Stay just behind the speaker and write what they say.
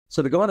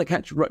So the guy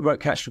that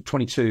wrote Catch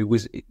 22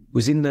 was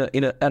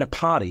at a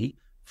party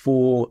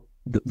for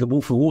the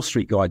Wolf of Wall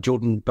Street guy,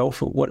 Jordan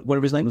Belfort,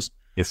 whatever his name was.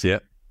 Yes, yeah.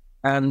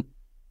 And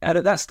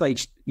at that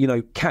stage,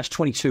 Catch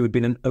 22 had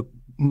been a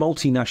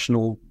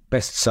multinational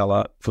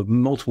bestseller for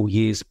multiple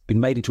years, been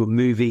made into a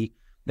movie.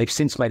 They've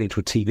since made it into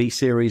a TV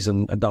series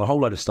and done a whole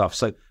load of stuff.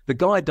 So the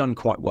guy had done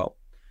quite well.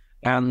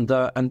 And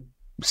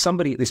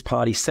somebody at this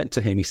party said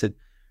to him, he said,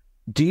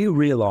 do you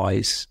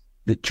realize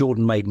that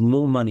Jordan made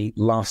more money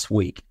last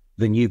week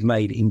than you've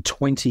made in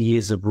 20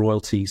 years of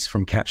royalties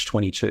from Catch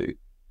 22?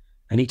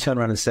 And he turned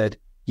around and said,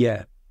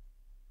 yeah,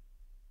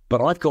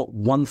 but I've got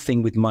one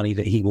thing with money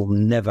that he will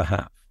never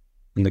have.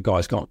 And the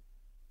guy's gone,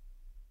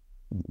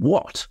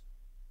 what?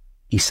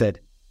 He said,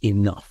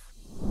 enough.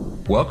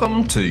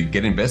 Welcome to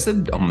Get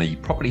Invested on the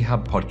Property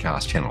Hub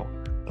podcast channel,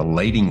 the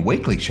leading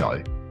weekly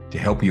show to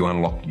help you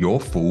unlock your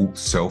full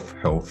self,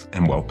 health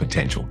and wealth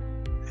potential.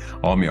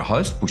 I'm your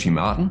host, Bushy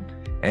Martin,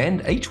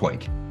 and each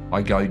week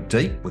I go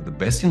deep with the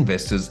best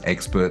investors,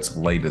 experts,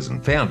 leaders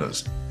and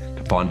founders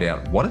to find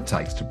out what it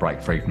takes to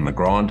break free from the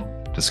grind,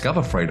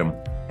 discover freedom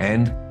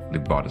and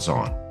live by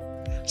design.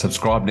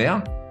 Subscribe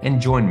now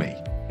and join me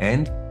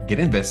and get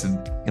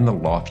invested in the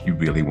life you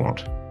really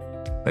want.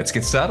 Let's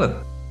get started.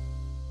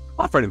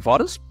 Hi, freedom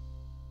fighters.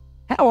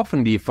 How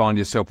often do you find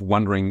yourself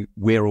wondering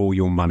where all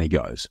your money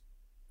goes?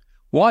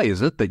 Why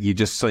is it that you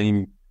just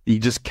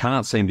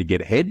can't seem to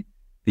get ahead,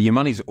 that your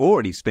money's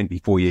already spent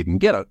before you even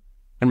get it,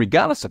 and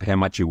regardless of how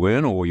much you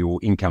earn or your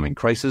income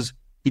increases,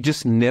 you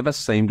just never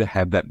seem to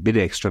have that bit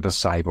extra to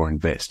save or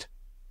invest?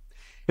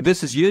 If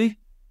this is you,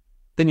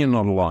 then you're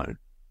not alone.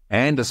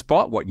 And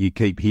despite what you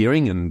keep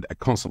hearing and are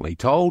constantly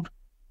told,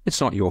 it's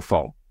not your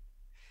fault.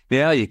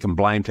 Now you can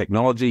blame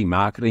technology,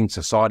 marketing,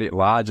 society at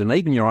large, and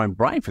even your own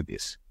brain for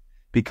this,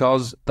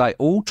 because they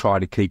all try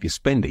to keep you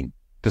spending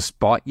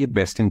despite your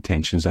best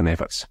intentions and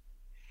efforts.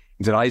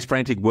 In today's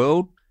frantic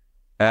world,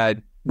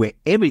 where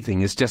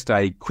everything is just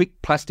a quick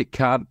plastic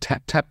card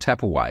tap, tap,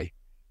 tap away,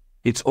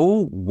 it's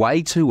all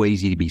way too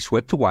easy to be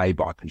swept away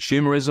by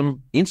consumerism,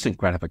 instant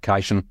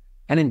gratification,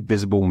 and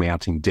invisible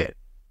mounting debt.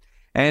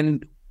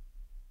 And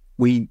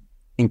we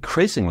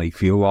increasingly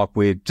feel like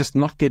we're just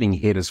not getting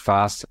ahead as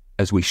fast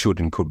as we should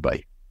and could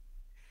be.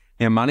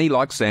 Now, money,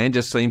 like sand,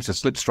 just seems to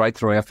slip straight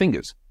through our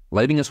fingers,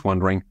 leaving us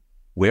wondering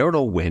where it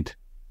all went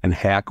and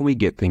how can we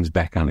get things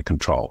back under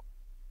control.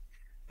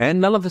 And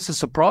none of this is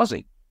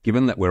surprising,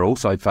 given that we're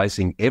also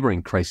facing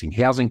ever-increasing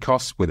housing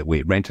costs, whether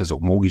we're renters or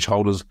mortgage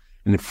holders,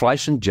 and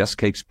inflation just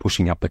keeps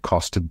pushing up the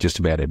cost of just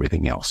about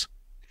everything else.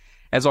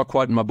 As I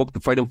quote in my book, The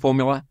Freedom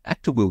Formula,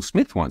 actor Will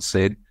Smith once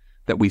said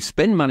that we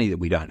spend money that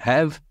we don't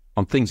have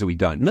on things that we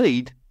don't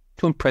need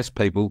to impress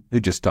people who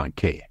just don't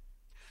care.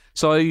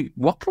 So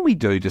what can we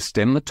do to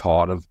stem the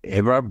tide of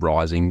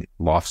ever-rising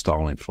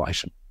lifestyle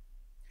inflation?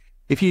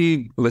 If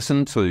you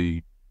listen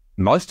to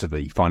most of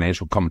the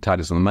financial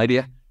commentators in the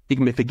media, you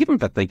can be forgiven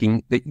for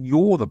thinking that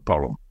you're the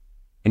problem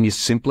and you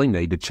simply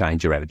need to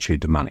change your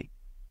attitude to money.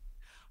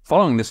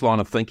 Following this line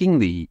of thinking,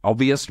 the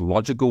obvious,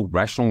 logical,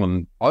 rational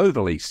and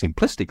overly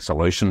simplistic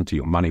solution to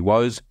your money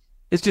woes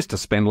is just to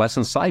spend less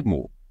and save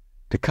more,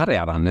 to cut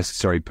out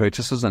unnecessary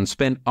purchases and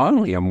spend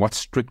only on what's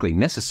strictly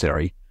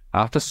necessary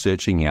after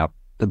searching out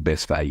the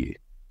best value.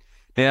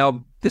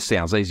 Now, this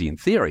sounds easy in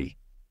theory,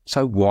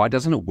 so why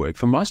doesn't it work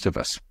for most of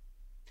us?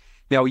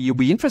 Now, you'll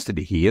be interested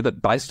to hear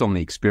that based on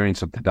the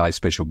experience of today's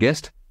special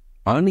guest,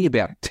 only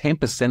about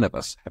 10% of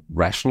us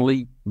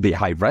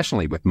behave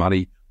rationally with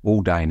money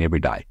all day and every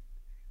day.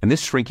 And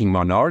this shrinking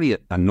minority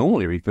are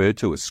normally referred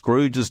to as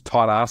Scrooges,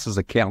 tight asses,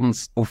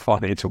 accountants or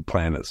financial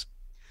planners.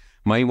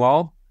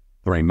 Meanwhile,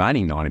 the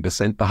remaining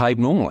 90% behave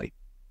normally.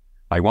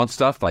 They want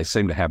stuff, they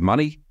seem to have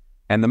money,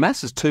 and the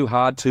maths is too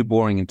hard, too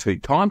boring and too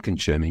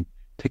time-consuming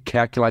to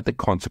calculate the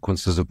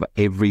consequences of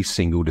every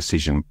single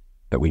decision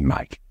that we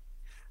make.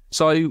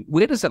 So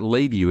where does that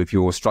leave you if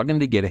you're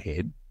struggling to get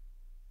ahead,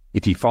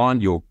 if you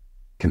find you're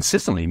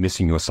consistently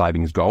missing your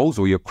savings goals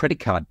or your credit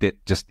card debt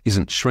just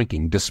isn't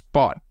shrinking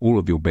despite all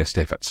of your best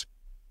efforts?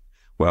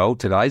 Well,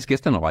 today's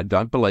guest and I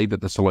don't believe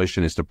that the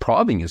solution is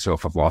depriving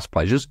yourself of life's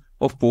pleasures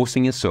or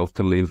forcing yourself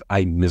to live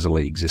a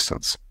miserly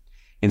existence.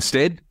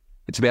 Instead,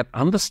 it's about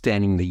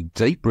understanding the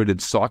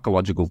deep-rooted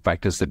psychological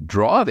factors that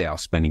drive our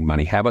spending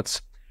money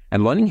habits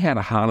and learning how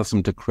to harness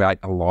them to create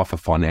a life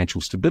of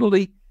financial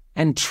stability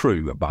and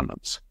true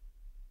abundance.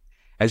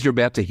 As you're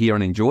about to hear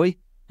and enjoy,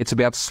 it's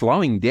about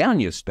slowing down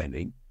your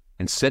spending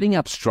and setting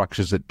up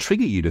structures that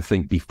trigger you to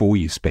think before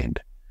you spend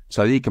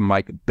so that you can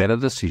make better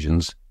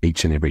decisions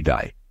each and every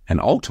day and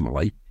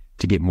ultimately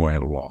to get more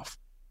out of life.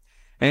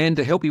 And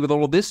to help you with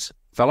all of this,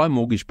 fellow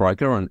mortgage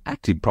broker and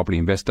active property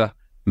investor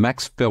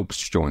Max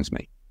Phelps joins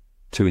me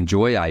to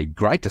enjoy a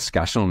great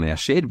discussion on our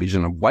shared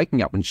vision of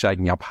waking up and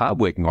shaking up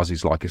hardworking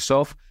Aussies like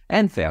yourself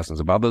and thousands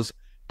of others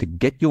to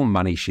get your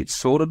money shit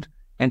sorted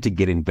and to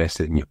get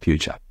invested in your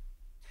future.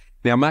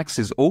 Now, Max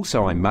is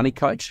also a money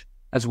coach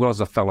as well as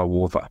a fellow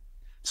author.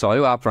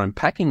 So after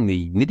unpacking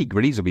the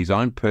nitty-gritties of his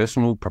own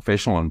personal,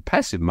 professional and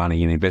passive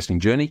money and investing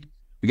journey,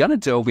 we're going to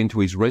delve into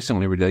his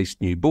recently released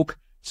new book,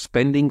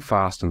 Spending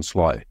Fast and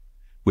Slow,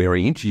 where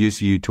he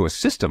introduces you to a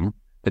system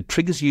that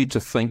triggers you to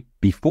think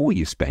before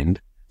you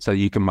spend so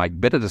you can make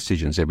better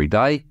decisions every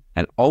day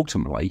and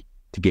ultimately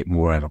to get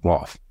more out of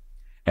life.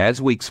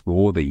 As we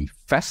explore the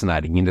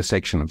fascinating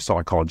intersection of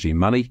psychology and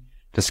money,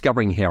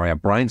 discovering how our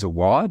brains are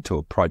wired to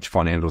approach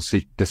financial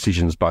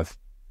decisions both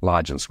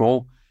large and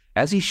small,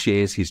 as he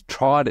shares his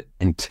tried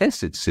and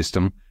tested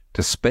system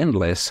to spend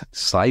less,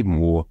 save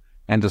more,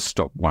 and to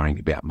stop worrying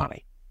about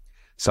money.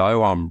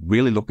 So I'm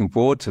really looking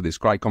forward to this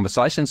great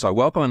conversation. So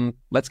welcome and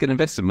let's get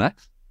invested,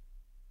 Max.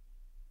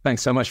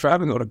 Thanks so much for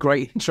having me. What a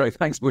great intro.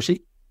 Thanks,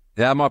 Bushy.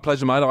 Yeah, my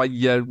pleasure, mate.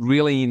 I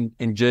really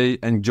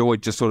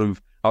enjoyed just sort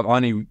of, I've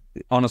only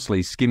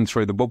honestly skimmed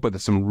through the book, but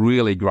there's some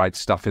really great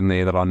stuff in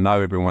there that I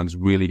know everyone's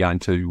really going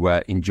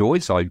to enjoy.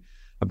 So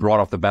right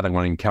off the bat, I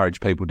want to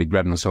encourage people to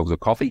grab themselves a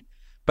coffee.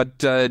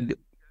 But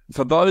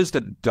for those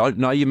that don't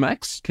know you,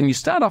 Max, can you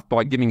start off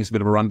by giving us a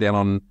bit of a rundown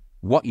on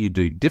what you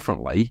do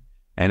differently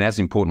and, as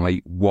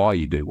importantly, why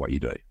you do what you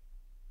do?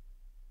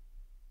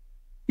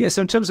 Yeah,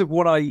 so in terms of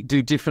what I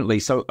do differently,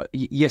 so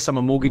yes, I'm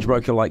a mortgage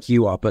broker like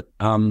you are, but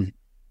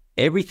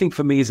everything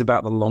for me is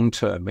about the long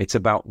term. It's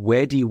about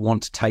where do you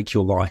want to take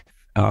your life?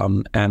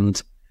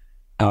 And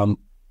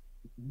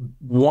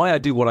why I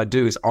do what I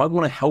do is I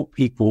want to help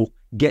people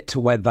get to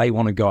where they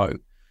want to go.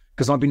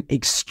 Because I've been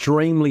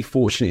extremely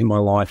fortunate in my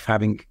life,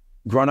 having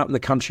grown up in the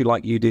country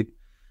like you did,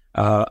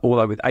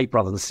 although with 8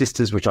 brothers and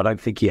sisters, which I don't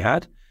think you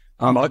had.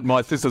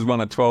 My sister's one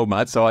of 12,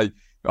 mate, so I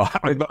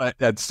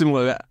had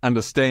similar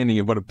understanding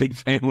of what a big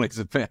family is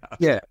about.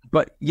 Yeah,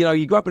 but,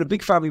 you grew up in a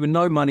big family with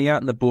no money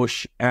out in the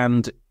bush,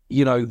 and,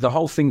 the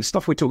whole thing,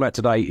 stuff we're talking about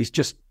today is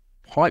just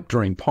pipe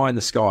dream, pie in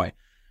the sky.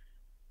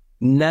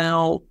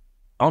 Now,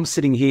 I'm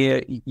sitting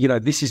here,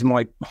 this is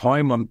my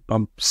home.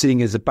 I'm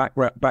sitting as a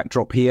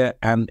backdrop here,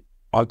 and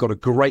I've got a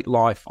great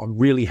life. I'm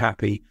really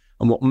happy.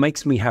 And what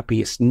makes me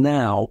happiest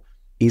now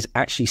is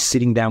actually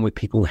sitting down with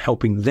people and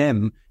helping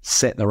them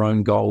set their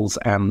own goals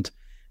and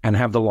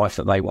have the life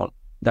that they want.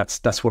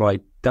 That's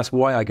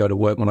why I go to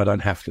work when I don't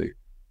have to.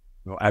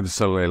 Well,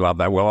 absolutely love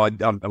that. Well,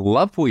 I'd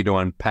love for you to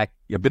unpack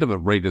a bit of a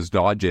Reader's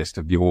Digest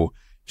of your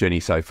journey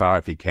so far,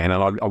 if you can.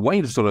 And I want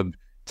you to sort of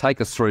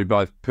take us through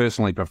both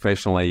personally,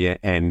 professionally,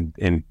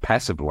 and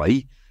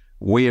passively,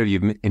 where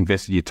you've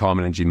invested your time,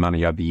 energy,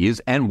 money over the years,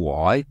 and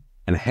why,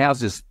 and how's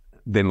this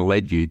then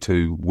led you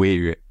to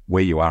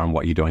where you are and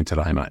what you're doing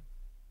today, mate?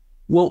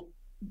 Well,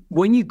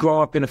 when you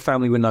grow up in a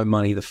family with no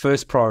money, the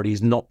first priority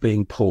is not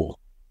being poor.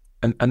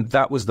 And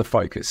that was the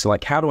focus. So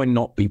like, how do I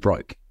not be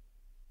broke?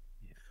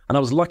 And I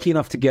was lucky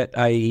enough to get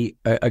a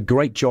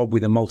great job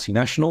with a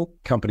multinational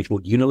company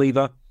called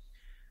Unilever,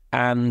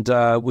 and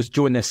was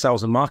joined their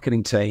sales and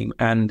marketing team.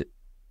 And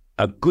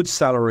a good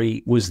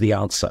salary was the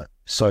answer.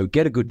 So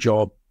get a good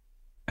job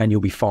and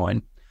you'll be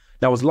fine.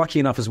 Now, I was lucky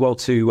enough as well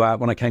to,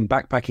 when I came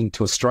backpacking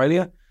to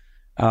Australia,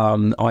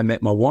 I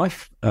met my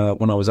wife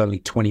when I was only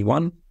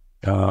 21.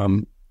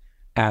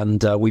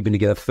 And we've been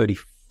together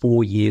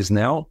 34 years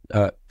now,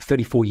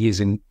 34 years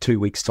in 2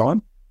 weeks'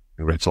 time.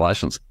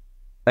 Congratulations.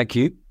 Thank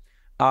you.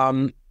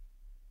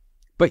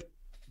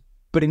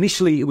 But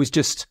initially it was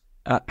just,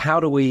 how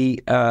do we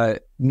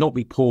not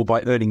be poor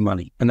by earning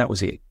money? And that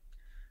was it.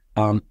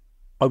 I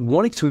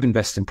wanted to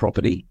invest in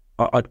property.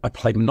 I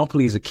played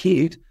Monopoly as a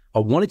kid. I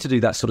wanted to do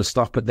that sort of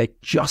stuff, but they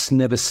just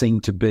never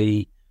seemed to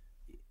be,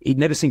 it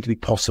never seemed to be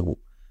possible.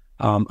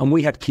 And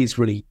we had kids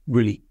really,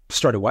 really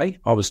straight away.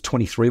 I was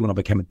 23 when I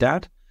became a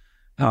dad.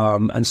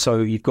 And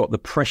so you've got the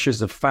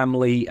pressures of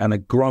family and a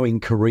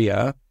growing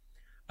career,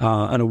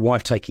 and a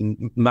wife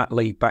taking mat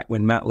leave back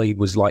when mat leave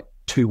was like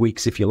 2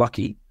 weeks if you're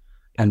lucky.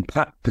 And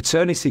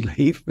paternity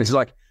leave is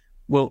like,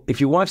 well, if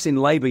your wife's in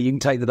labor, you can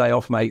take the day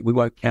off, mate. We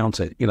won't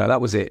count it.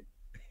 That was it.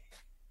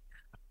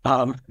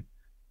 I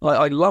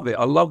love it.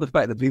 I love the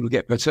fact that people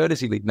get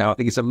paternity leave now. I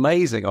think it's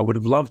amazing. I would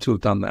have loved to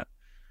have done that.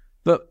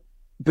 But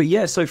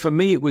yeah, so for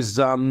me, it was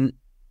putting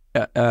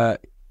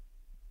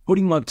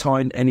my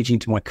time and energy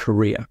into my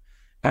career.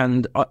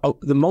 And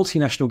the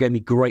multinational gave me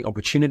great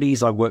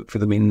opportunities. I worked for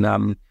them in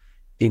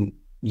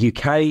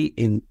UK,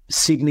 in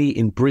Sydney,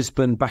 in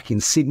Brisbane, back in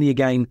Sydney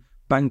again,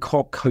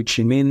 Bangkok, Ho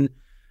Chi Minh.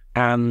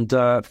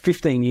 And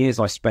 15 years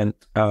I spent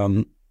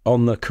on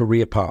the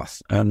career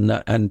path,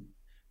 and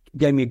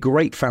gave me a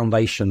great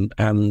foundation.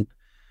 And,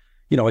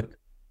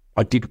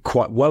 I did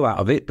quite well out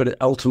of it, but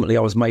ultimately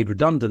I was made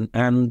redundant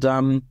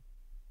and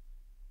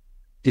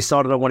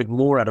decided I wanted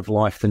more out of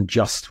life than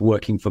just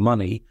working for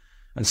money.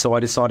 And so I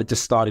decided to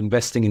start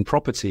investing in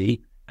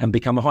property and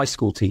become a high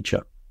school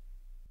teacher.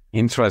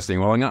 Interesting.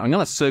 Well, I'm going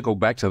to circle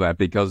back to that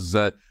because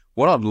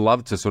what I'd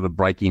love to sort of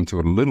break into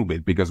a little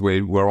bit, because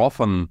we're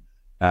often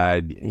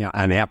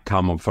an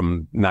outcome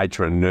from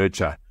nature and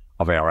nurture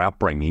of our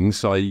upbringing.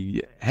 So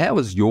how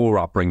has your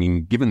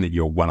upbringing, given that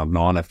you're one of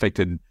 9,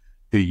 affected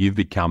who you've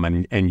become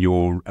and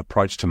your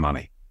approach to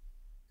money?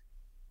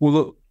 Well,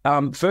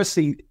 look,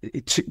 firstly,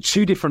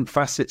 two different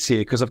facets here,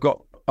 because I've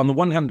got, on the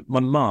one hand, my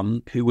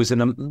mum, who was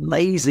an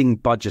amazing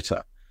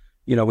budgeter.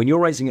 When you're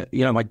raising,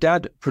 my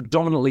dad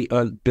predominantly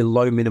earned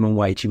below minimum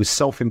wage. He was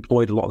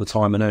self-employed a lot of the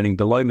time and earning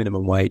below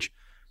minimum wage.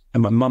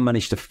 And my mum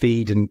managed to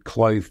feed and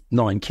clothe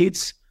 9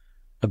 kids.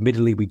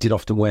 Admittedly, we did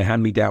often wear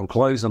hand-me-down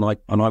clothes, and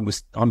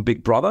I'm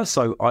big brother,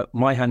 so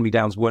my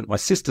hand-me-downs weren't my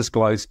sister's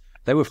clothes.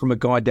 They were from a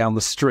guy down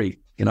the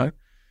street, you know.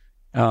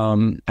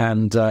 In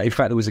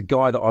fact, there was a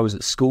guy that I was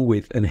at school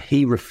with, and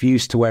he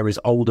refused to wear his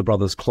older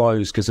brother's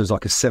clothes because there was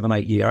like a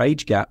 7-8 year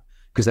age gap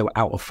because they were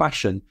out of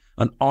fashion,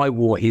 and I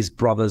wore his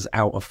brother's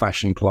out of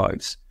fashion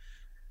clothes.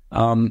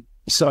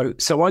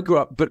 So I grew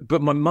up,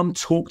 but my mum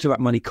talked about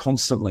money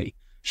constantly.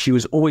 She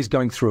was always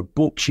going through a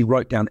book. She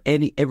wrote down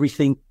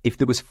everything. If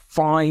there was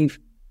 5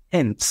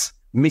 pence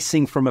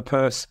missing from a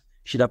purse,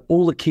 she'd have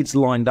all the kids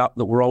lined up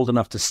that were old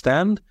enough to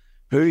stand.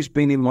 Who's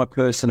been in my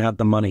purse and had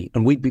the money?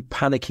 And we'd be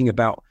panicking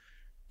about,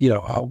 you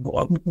know,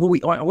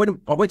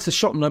 I went to the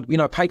shop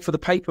and I paid for the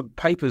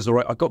papers,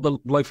 or I got the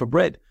loaf of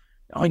bread.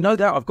 I know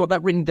that, I've got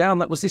that written down.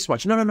 That was this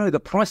much. No, the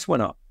price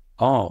went up.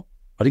 Oh,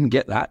 I didn't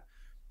get that.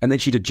 And then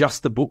she'd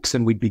adjust the books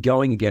and we'd be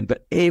going again.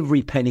 But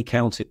every penny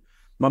counted.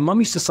 My mum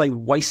used to say,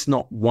 waste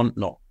not, want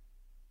not.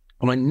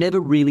 And I never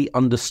really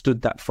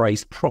understood that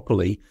phrase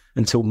properly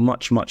until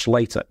much, much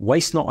later.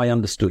 Waste not, I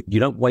understood.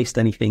 You don't waste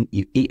anything.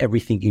 You eat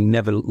everything. You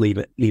never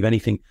leave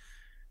anything.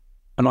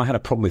 And I had a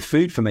problem with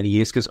food for many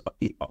years because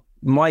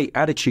my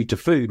attitude to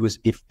food was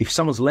if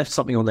someone's left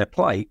something on their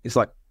plate, it's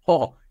like,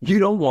 oh, you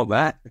don't want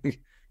that.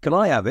 Can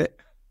I have it?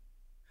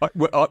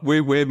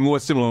 We're more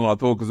similar than I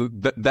thought,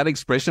 because that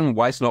expression,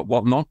 waste not,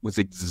 want not, was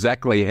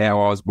exactly how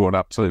I was brought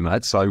up too,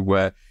 mate.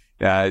 So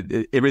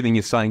everything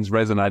you're saying is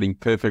resonating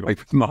perfectly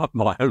with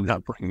my own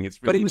upbringing.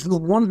 But it was the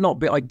want not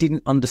bit I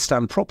didn't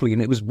understand properly,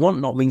 and it was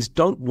want not means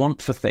don't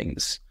want for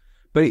things.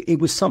 But it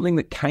was something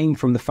that came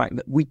from the fact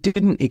that we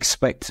didn't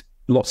expect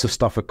lots of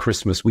stuff at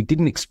Christmas. We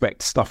didn't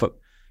expect stuff at,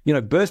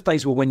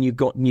 birthdays were when you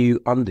got new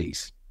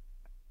undies.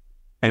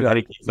 And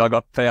hankies. I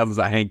got thousands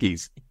of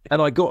hankies. And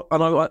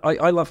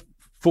I love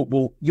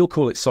football. You'll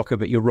call it soccer,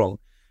 but you're wrong.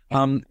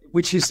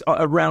 Which is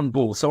a round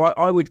ball. So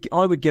I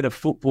would get a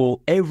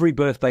football every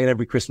birthday and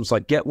every Christmas.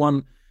 I'd get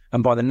one,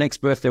 and by the next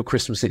birthday or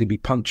Christmas, it'd be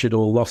punctured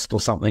or lost or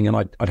something, and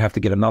I'd have to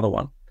get another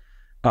one.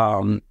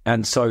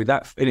 And so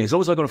as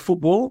long as I got a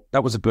football,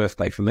 that was a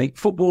birthday for me.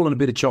 Football and a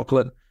bit of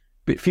chocolate,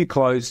 a few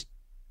clothes,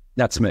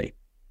 that's me.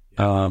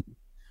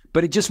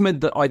 But it just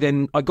meant that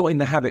I got in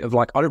the habit of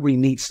like, I don't really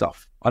need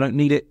stuff. I don't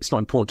need it. It's not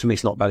important to me.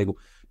 It's not valuable.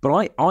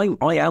 But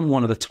I am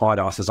one of the tight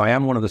asses. I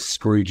am one of the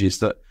Scrooges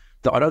that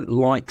I don't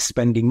like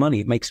spending money.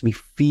 It makes me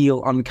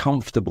feel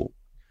uncomfortable.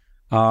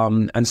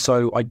 And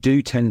so I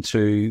do tend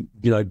to,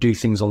 do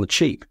things on the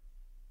cheap.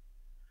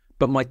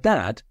 But my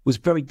dad was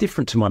very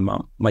different to my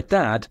mum. My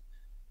dad,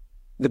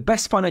 the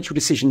best financial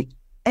decision he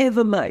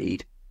ever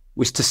made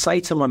was to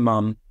say to my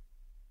mum,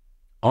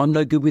 I'm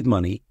no good with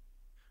money.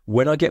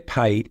 When I get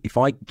paid, if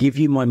I give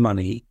you my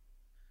money,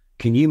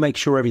 can you make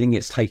sure everything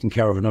gets taken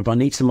care of? And if I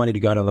need some money to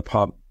go to the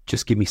pub,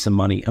 just give me some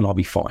money and I'll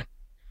be fine.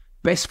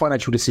 Best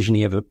financial decision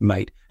he ever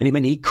made. And it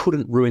meant he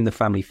couldn't ruin the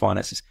family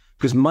finances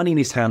because money in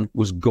his hand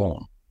was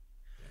gone.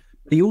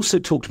 He also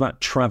talked about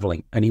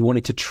traveling, and he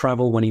wanted to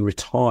travel when he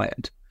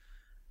retired.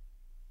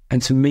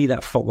 And to me,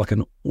 that felt like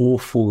an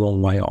awful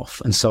long way off.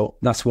 And so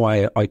that's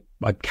why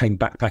I came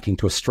backpacking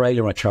to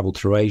Australia. I traveled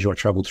through Asia. I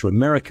traveled through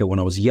America when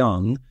I was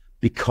young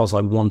because I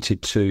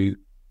wanted to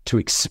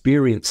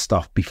experience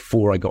stuff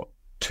before I got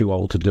too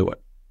old to do it.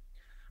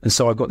 And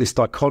so I got this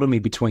dichotomy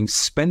between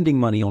spending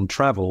money on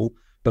travel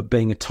but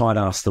being a tight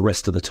ass the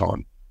rest of the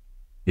time.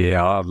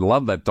 Yeah, I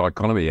love that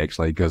dichotomy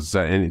actually, because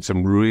and it's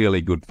some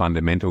really good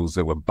fundamentals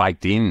that were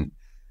baked in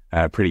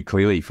pretty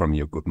clearly from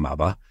your good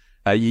mother.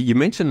 You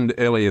mentioned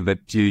earlier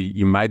that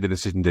you made the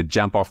decision to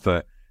jump off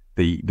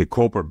the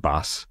corporate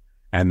bus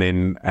and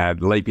then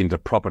leap into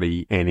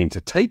property and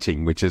into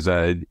teaching, which is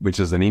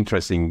an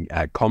interesting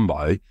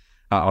combo.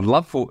 I'd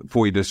love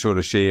for you to sort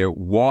of share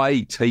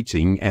why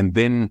teaching and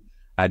then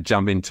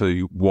jump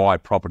into why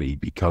property,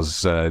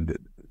 because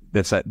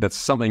that's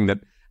something that,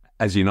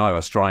 as you know,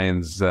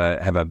 Australians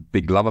have a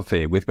big love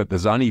affair with, but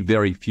there's only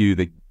very few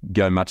that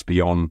go much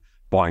beyond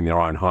buying their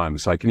own home.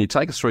 So can you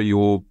take us through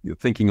your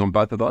thinking on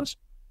both of those?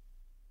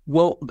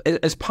 Well,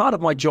 as part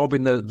of my job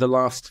in the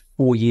last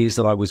 4 years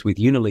that I was with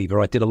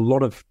Unilever, I did a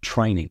lot of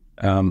training.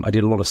 I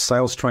did a lot of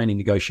sales training,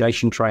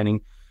 negotiation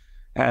training,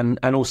 and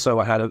also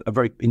I had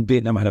in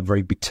Vietnam, I had a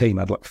very big team.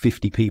 I had like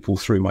 50 people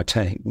through my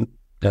team,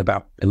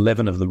 about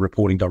 11 of them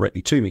reporting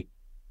directly to me.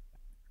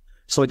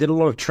 So I did a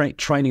lot of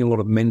training, a lot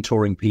of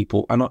mentoring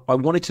people, and I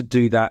wanted to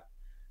do that,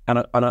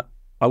 and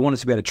I wanted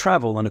to be able to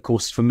travel. And of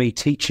course, for me,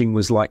 teaching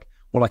was like,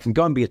 well, I can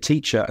go and be a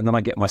teacher, and then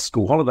I get my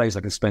school holidays.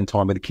 I can spend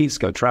time with the kids,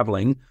 go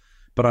traveling,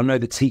 but I know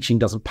that teaching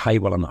doesn't pay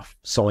well enough,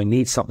 so I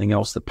need something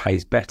else that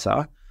pays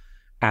better.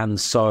 And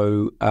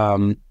so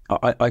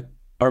I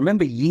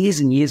remember years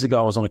and years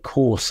ago, I was on a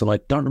course, and I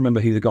don't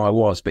remember who the guy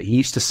was, but he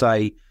used to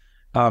say,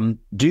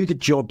 do the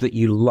job that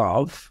you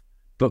love,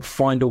 but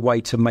find a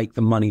way to make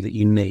the money that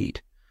you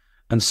need.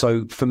 And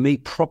so for me,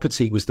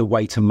 property was the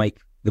way to make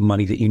the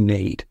money that you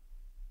need.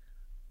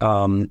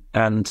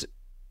 And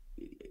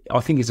I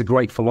think it's a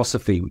great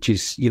philosophy, which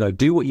is,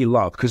 do what you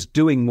love, because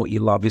doing what you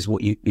love is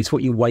what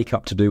you wake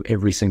up to do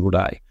every single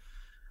day.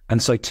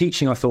 And so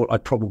teaching, I thought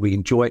I'd probably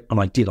enjoy it, and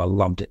I did. I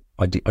loved it.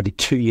 I did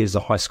 2 years as a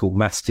high school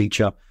maths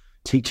teacher,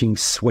 teaching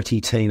sweaty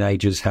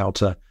teenagers how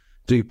to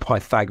do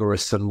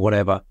Pythagoras and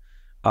whatever.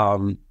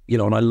 And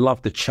I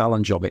loved the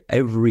challenge of it.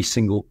 Every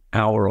single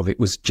hour of it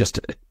was just,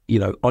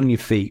 on your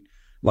feet.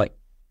 Like,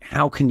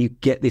 how can you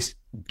get this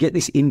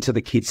into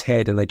the kid's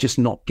head and they're just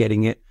not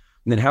getting it?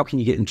 And then how can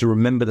you get them to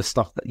remember the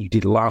stuff that you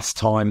did last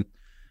time?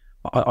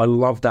 I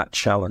love that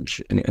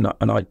challenge, and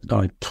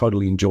I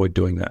totally enjoyed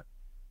doing that.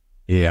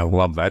 Yeah, I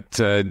love that.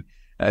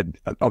 I'm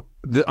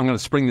going to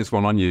spring this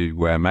one on you,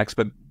 Max,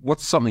 but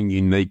what's something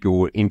unique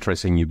or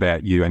interesting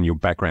about you and your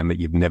background that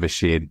you've never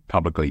shared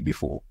publicly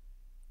before?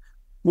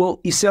 Well,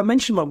 you see, I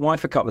mentioned my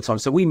wife a couple of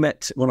times. So we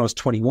met when I was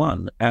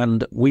 21,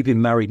 and we've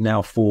been married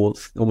now for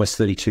almost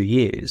 32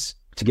 years,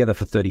 together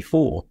for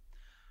 34.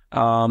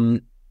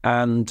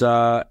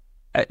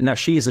 Now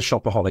she is a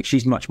shopaholic.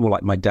 She's much more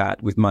like my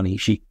dad with money.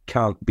 She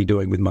can't be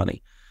doing with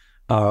money.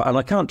 And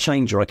I can't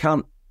change her. I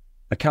can't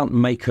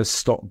make her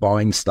stop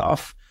buying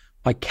stuff.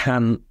 I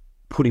can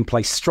put in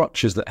place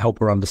structures that help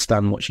her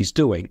understand what she's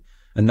doing.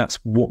 And that's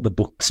what the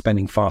book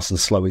Spending Fast and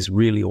Slow is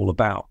really all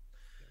about.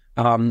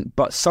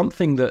 But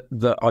something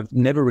that I've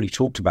never really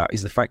talked about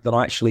is the fact that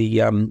I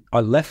actually, I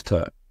left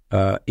her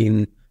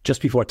in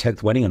just before our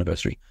 10th wedding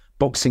anniversary,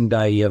 Boxing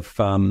Day of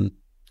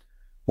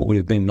what would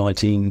have been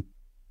 19,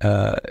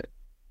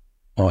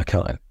 I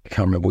can't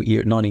remember what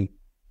year,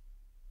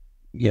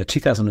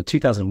 2000 and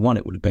 2001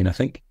 it would have been, I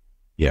think.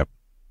 Yep.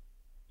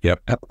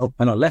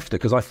 And I left her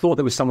because I thought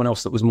there was someone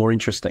else that was more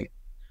interesting.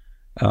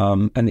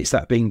 And it's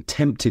that being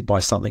tempted by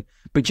something.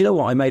 But you know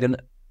what?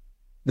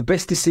 The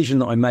best decision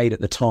that I made at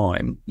the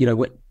time,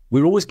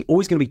 we're always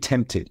going to be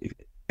tempted. If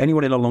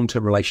anyone in a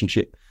long-term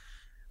relationship,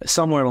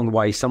 somewhere along the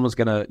way, someone's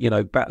going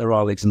to, bat their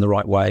eyelids in the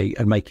right way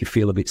and make you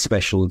feel a bit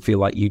special and feel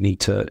like you need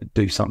to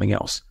do something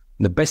else.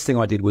 And the best thing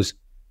I did was,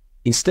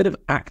 instead of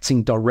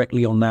acting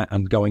directly on that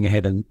and going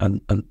ahead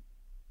and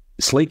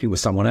sleeping with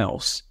someone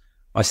else,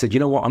 I said, you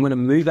know what, I'm going to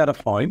move out of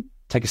home,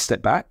 take a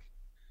step back,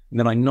 and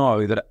then I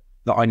know that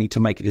I need to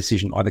make a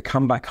decision, either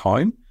come back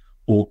home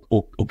or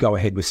go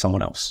ahead with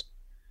someone else.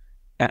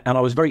 And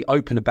I was very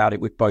open about it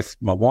with both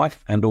my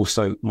wife and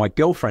also my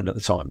girlfriend at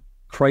the time.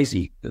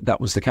 Crazy that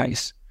was the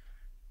case.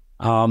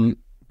 But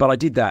I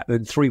did that.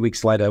 And 3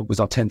 weeks later was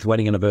our 10th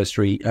wedding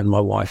anniversary, and my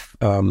wife,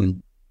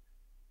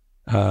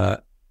 I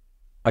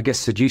guess,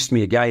 seduced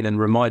me again and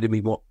reminded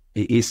me what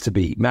it is to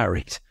be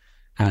married.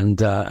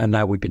 And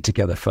now we've been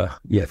together for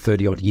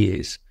 30 odd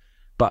years.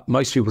 But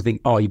most people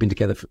think, oh, you've been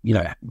together for,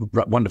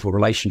 wonderful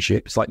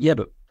relationship. It's like, yeah,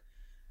 but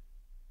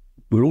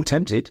we're all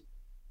tempted.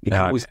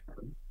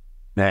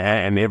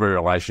 And every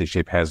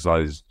relationship has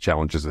those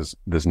challenges.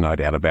 There's no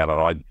doubt about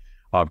it.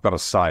 I've got to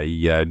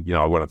say,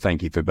 I want to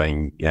thank you for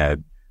being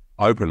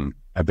open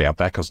about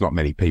that, because not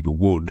many people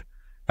would.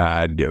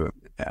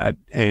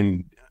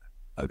 And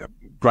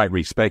great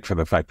respect for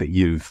the fact that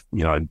you've,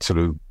 sort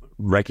of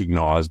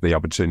recognised the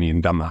opportunity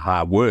and done the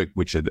hard work,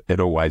 which it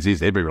always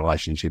is. Every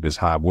relationship is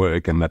hard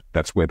work, and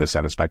that's where the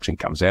satisfaction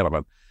comes out of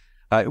it.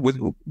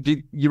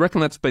 Do you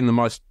reckon that's been the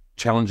most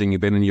challenging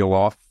event in your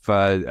life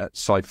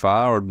so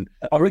far?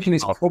 I reckon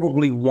it's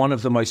probably one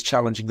of the most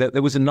challenging.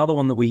 There was another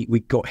one that we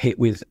got hit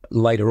with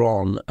later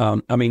on.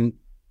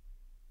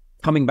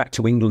 Coming back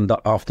to England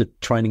after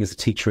training as a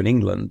teacher in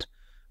England,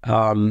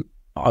 I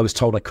was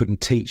told I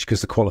couldn't teach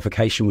because the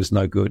qualification was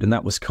no good, and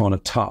that was kind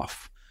of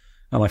tough.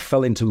 And I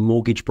fell into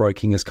mortgage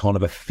broking as kind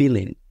of a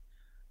fill-in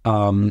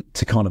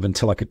to kind of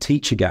until I could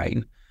teach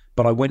again.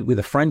 But I went with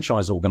a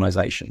franchise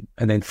organisation,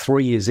 and then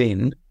 3 years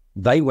in,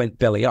 they went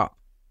belly up.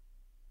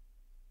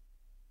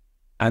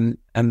 And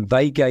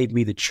they gave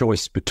me the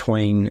choice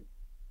between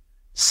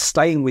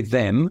staying with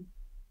them,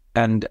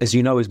 and as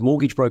you know, as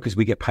mortgage brokers,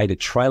 we get paid a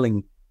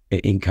trailing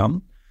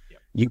income. Yep.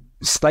 You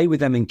stay with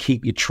them and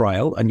keep your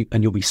trail, and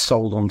you'll be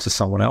sold on to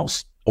someone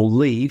else, or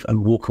leave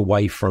and walk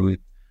away from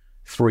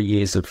 3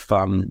 years of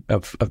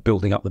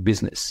building up the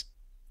business.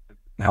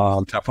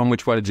 Tough one.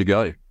 Which way did you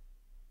go?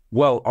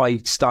 Well, I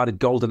started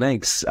Golden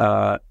Eggs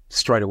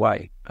straight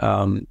away.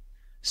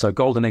 So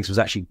Golden Eggs was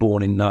actually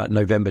born in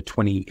November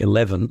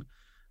 2011.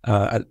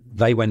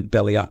 They went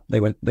belly up.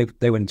 They went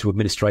into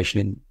administration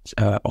in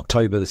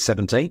October the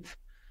 17th,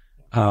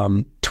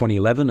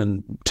 2011,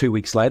 and 2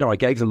 weeks later, I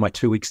gave them my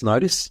 2 weeks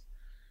notice,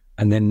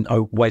 and then I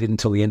waited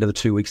until the end of the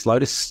 2 weeks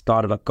notice,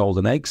 started up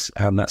Golden Eggs,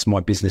 and that's my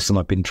business, and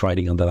I've been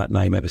trading under that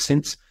name ever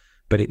since.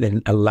 But it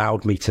then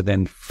allowed me to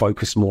then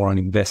focus more on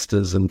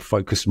investors and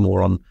focus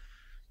more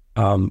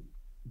on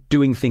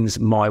doing things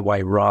my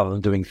way rather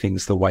than doing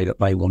things the way that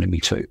they wanted me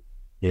to.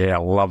 Yeah,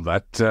 I love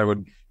that.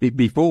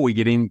 Before we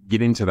get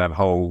into that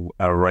whole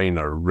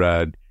arena,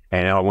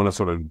 and I want to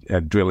sort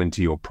of drill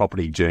into your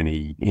property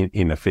journey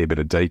in a fair bit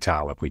of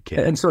detail, if we can.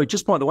 And sorry,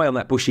 just by the way on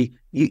that, Bushy,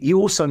 you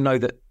also know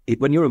that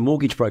when you're a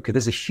mortgage broker,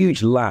 there's a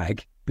huge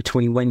lag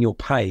between when you're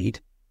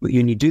paid,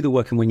 when you do the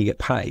work, and when you get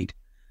paid.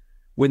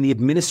 When the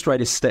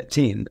administrators stepped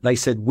in, they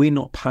said, we're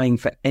not paying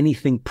for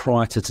anything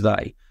prior to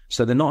today.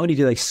 So not only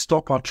do they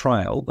stop our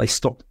trail, they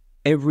stopped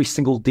every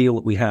single deal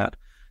that we had.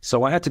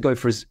 So I had to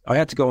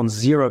go on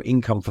zero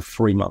income for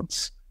 3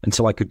 months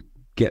until I could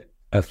get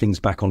things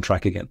back on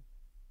track again.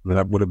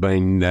 That would have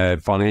been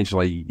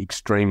financially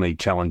extremely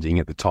challenging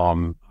at the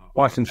time.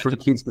 Wife and 3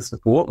 kids to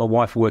support. My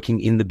wife working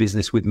in the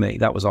business with me.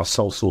 That was our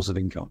sole source of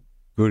income.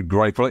 Good,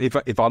 great.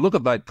 If I look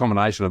at that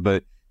combination of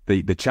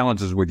the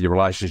challenges with your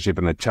relationship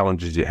and the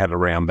challenges you had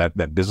around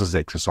that business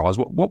exercise,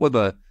 what were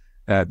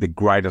the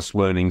greatest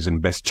learnings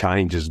and best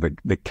changes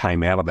that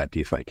came out of that, do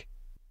you think?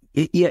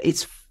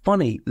 It's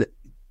funny that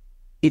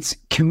it's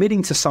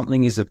committing to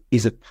something is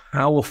a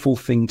powerful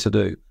thing to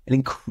do, an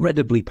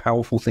incredibly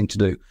powerful thing to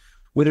do.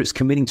 Whether it's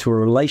committing to a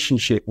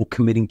relationship or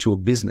committing to a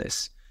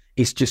business,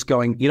 it's just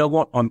going, you know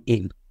what, I'm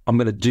in. I'm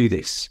going to do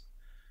this.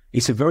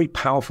 It's a very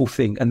powerful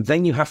thing. And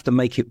then you have to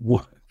make it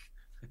work.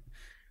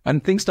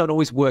 And things don't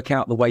always work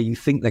out the way you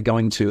think they're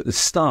going to at the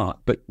start.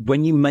 But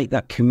when you make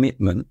that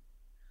commitment,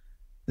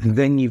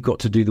 then you've got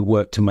to do the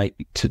work to make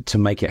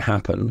it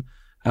happen.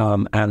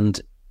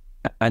 And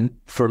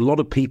for a lot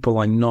of people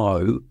I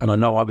know, and I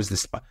know I was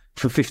this,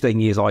 for 15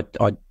 years, I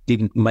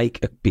didn't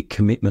make a big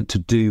commitment to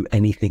do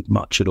anything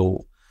much at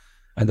all.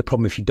 And the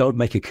problem, if you don't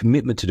make a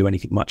commitment to do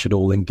anything much at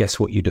all, then guess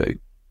what you do?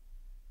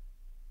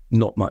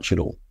 Not much at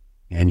all.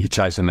 And you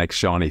chase the next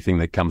shiny thing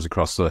that comes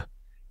across the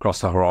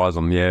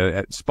horizon.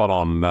 Yeah, spot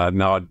on.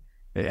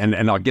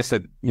 And I guess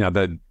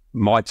that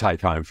my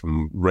take home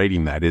from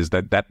reading that is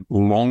that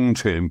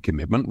long-term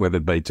commitment, whether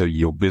it be to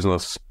your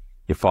business,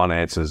 your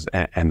finances,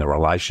 and the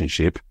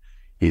relationship,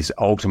 is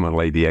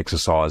ultimately the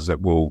exercise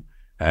that will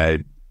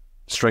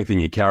strengthen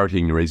your character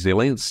and your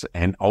resilience,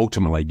 and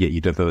ultimately get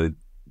you to the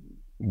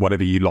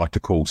whatever you like to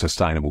call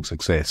sustainable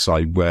success.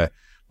 So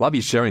love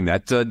you sharing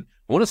that. I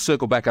want to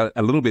circle back a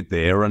little bit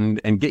there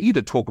and get you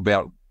to talk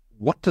about,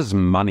 what does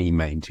money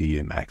mean to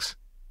you, Max?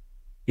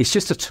 It's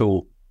just a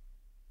tool.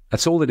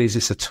 That's all it is.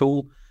 It's a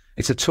tool.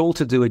 It's a tool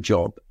to do a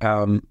job.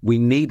 We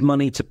need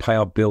money to pay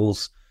our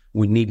bills.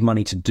 We need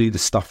money to do the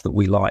stuff that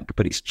we like,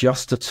 but it's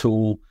just a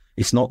tool.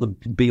 It's not the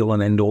be all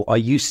and end all. I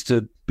used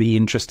to be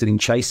interested in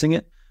chasing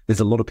it. There's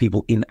a lot of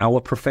people in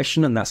our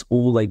profession, and that's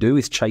all they do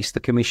is chase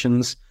the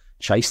commissions,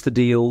 chase the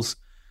deals.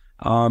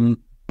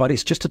 But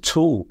it's just a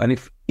tool. And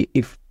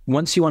if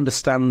once you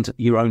understand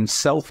your own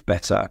self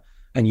better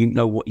and you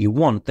know what you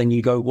want, then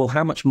you go, well,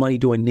 how much money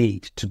do I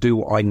need to do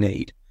what I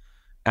need?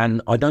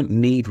 And I don't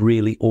need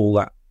really all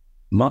that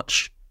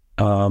much.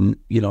 I'm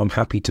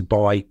happy to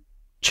buy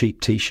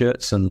cheap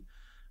T-shirts and,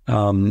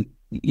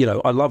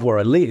 I love where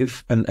I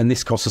live, and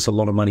this costs us a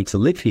lot of money to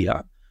live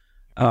here.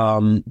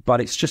 But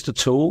it's just a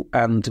tool,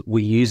 and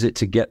we use it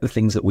to get the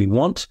things that we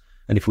want.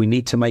 And if we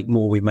need to make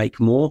more, we make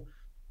more.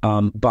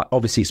 But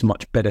obviously it's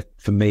much better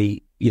for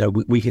me.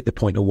 We hit the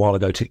point a while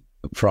ago to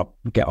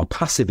get our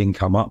passive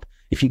income up.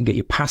 If you can get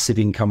your passive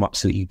income up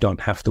so that you don't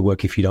have to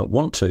work if you don't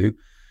want to,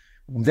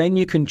 then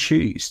you can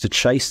choose to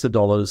chase the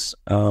dollars.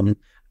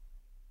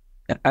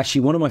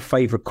 Actually, one of my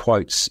favorite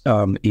quotes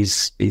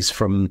is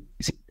from,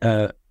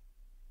 I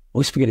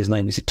always forget his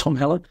name. Is it Tom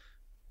Heller?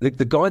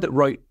 The guy that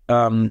wrote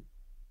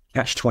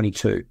Catch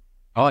 22.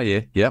 Oh,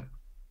 yeah. Yep.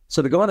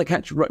 So the guy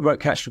that wrote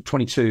Catch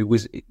 22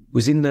 was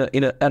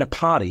at a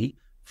party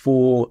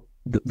for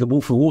the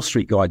Wolf of Wall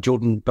Street guy,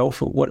 Jordan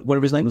Belfort,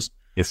 whatever his name was.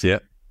 Yes, yeah.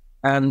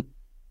 And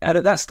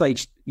at that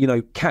stage,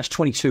 Catch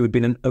 22 had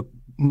been a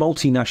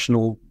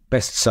multinational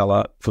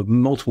bestseller for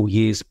multiple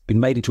years, been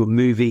made into a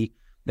movie.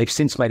 They've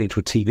since made it into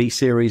a TV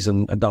series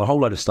and done a whole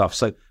load of stuff.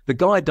 So the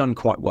guy had done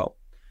quite well.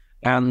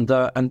 And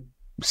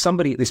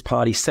somebody at this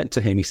party said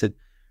to him, he said,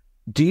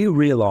 do you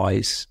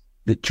realize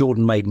that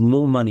Jordan made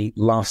more money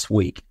last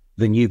week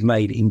than you've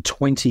made in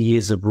 20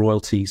 years of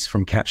royalties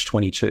from Catch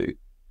 22?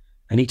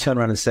 And he turned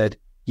around and said,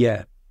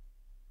 yeah,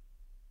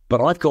 but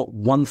I've got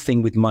one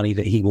thing with money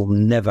that he will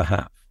never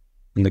have.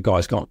 And the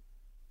guy's gone,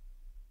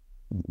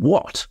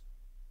 what?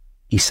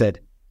 He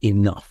said,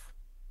 enough.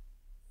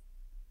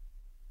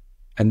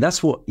 And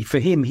that's what, for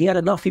him, he had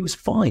enough. He was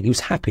fine. He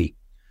was happy.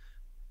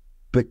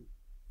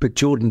 But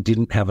Jordan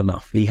didn't have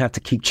enough. He had to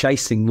keep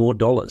chasing more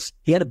dollars.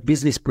 He had a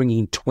business bringing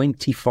in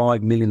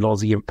 $25 million a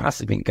year in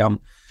passive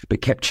income,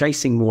 but kept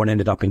chasing more and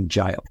ended up in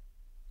jail.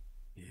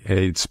 Yeah,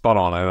 it's spot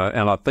on.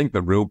 And I think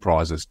the real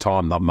prize is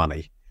time, not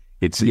money.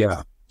 It's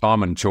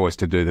time and choice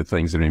to do the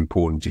things that are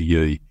important to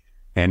you.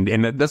 And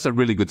that's a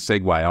really good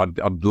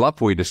segue. I'd love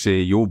for you to share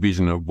your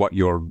vision of what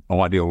your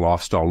ideal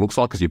lifestyle looks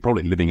like, because you're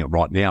probably living it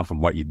right now from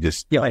what you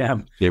just I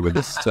am. shared with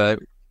us. So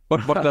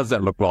what does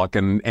that look like,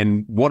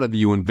 and what have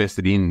you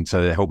invested in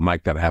to help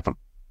make that happen?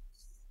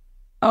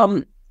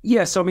 So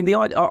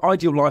the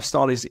ideal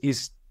lifestyle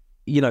is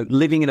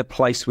living in a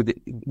place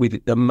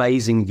with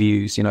amazing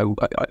views. One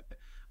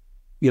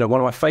of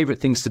my favorite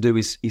things to do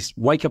is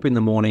wake up in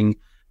the morning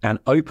and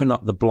open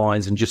up the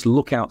blinds and just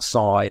look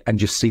outside and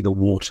just see the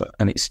water,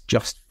 and it's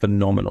just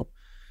phenomenal.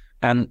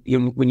 And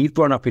when you've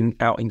grown up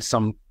out in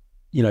some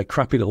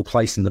crappy little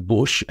place in the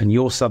bush, and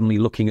you're suddenly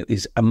looking at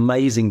this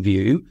amazing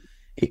view,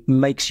 it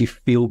makes you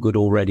feel good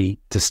already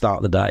to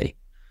start the day.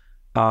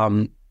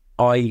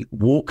 I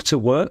walk to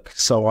work,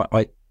 so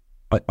I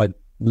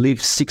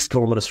live 6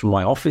 kilometers from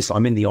my office.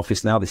 I'm in the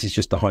office now. This is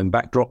just a home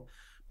backdrop,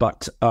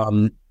 but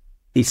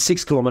is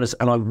 6 kilometers,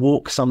 and I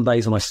walk some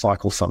days and I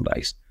cycle some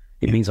days.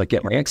 It means I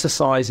get my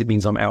exercise. It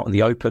means I'm out in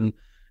the open,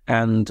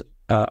 and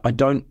I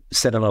don't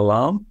set an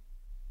alarm.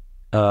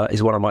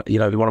 Is one of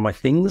my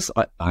things.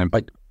 I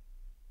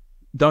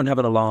don't have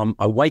an alarm.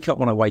 I wake up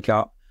when I wake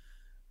up.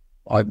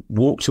 I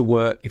walk to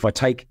work. If I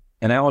take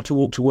an hour to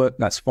walk to work,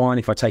 that's fine.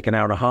 If I take an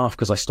hour and a half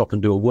because I stop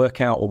and do a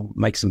workout or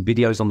make some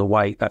videos on the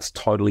way, that's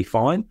totally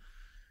fine.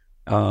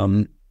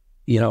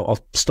 I'll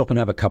stop and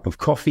have a cup of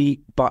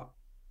coffee, but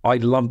I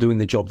love doing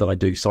the job that I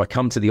do. So I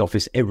come to the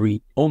office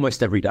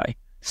almost every day.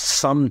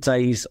 Some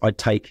days I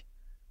take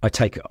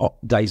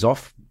days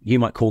off. You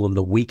might call them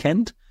the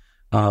weekend.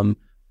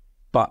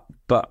 But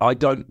I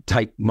don't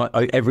take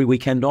every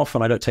weekend off,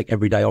 and I don't take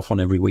every day off on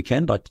every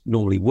weekend. I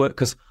normally work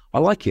because I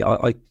like it.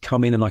 I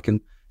come in and I can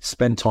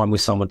spend time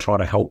with someone, try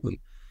to help them.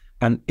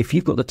 And if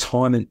you've got the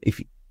time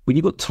when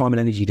you've got time and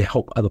energy to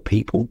help other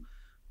people,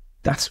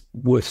 that's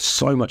worth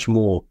so much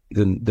more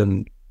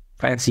than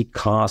fancy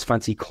cars,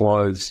 fancy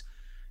clothes.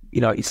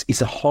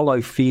 It's a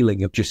hollow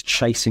feeling of just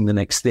chasing the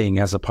next thing,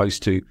 as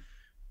opposed to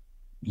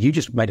you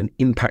just made an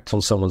impact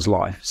on someone's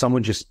life.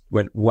 Someone just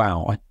went,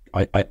 wow,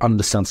 I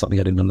understand something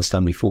I didn't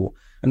understand before.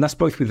 And that's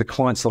both with the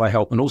clients that I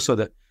help, and also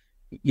that,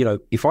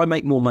 if I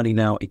make more money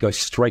now, it goes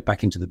straight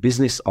back into the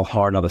business. I'll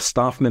hire another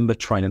staff member,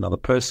 train another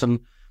person.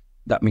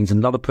 That means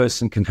another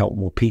person can help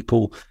more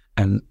people,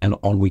 and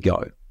on we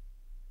go.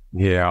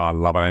 Yeah, I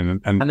love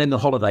it. And then the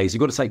holidays, you've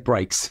got to take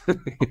breaks.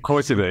 Of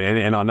course you do.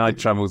 And I know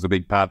travel's a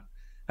big part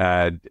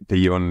to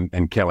you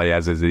and Kelly,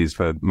 as it is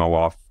for my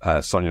wife,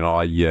 Sonia and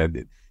I. Yeah,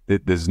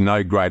 there's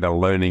no greater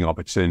learning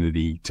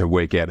opportunity to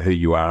work out who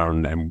you are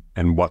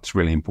and what's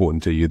really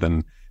important to you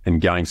than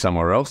going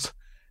somewhere else.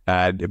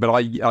 But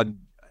I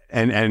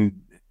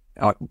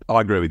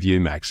agree with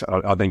you, Max.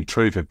 I think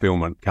true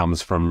fulfillment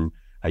comes from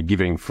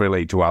giving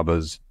freely to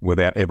others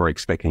without ever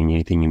expecting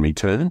anything in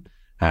return.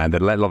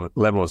 The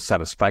level of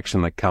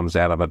satisfaction that comes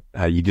out of it,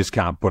 you just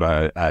can't put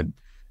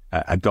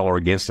a dollar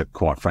against it,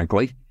 quite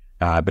frankly.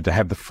 But to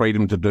have the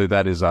freedom to do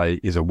that is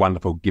a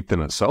wonderful gift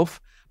in itself.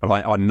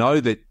 But I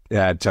know that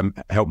to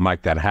help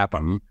make that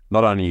happen,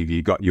 not only have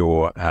you got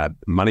your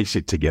money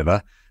set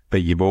together,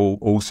 but you've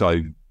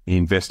also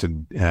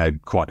invested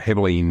quite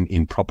heavily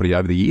in property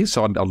over the years.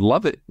 So I'd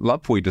love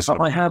for you to.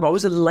 I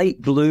was a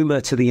late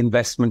bloomer to the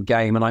investment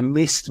game, and I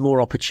missed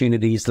more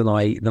opportunities than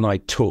I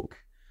took.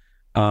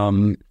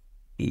 I'll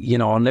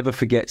never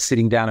forget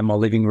sitting down in my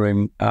living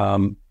room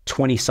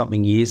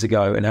 20-something years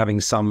ago and having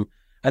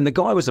and the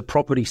guy was a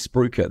property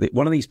spruiker,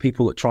 one of these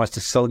people that tries to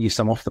sell you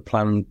some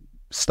off-the-plan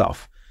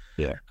stuff.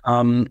 Yeah.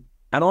 And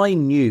I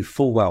knew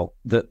full well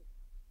that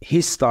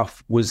his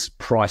stuff was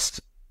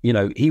priced,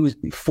 he was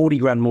 40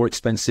 grand more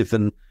expensive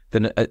than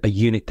a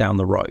unit down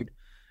the road.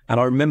 And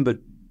I remember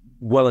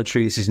well and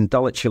truly, this is in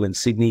Dulwich Hill in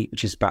Sydney,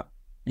 which is about,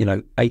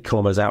 8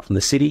 kilometres out from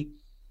the city.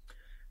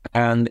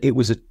 And it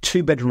was a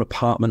 2-bedroom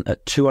apartment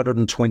at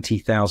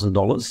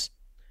 $220,000.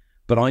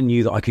 But I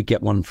knew that I could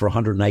get one for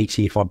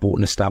 180 if I bought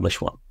an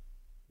established one.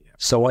 Yeah.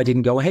 So I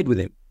didn't go ahead with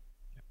him.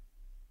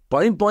 But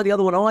I didn't buy the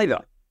other one either.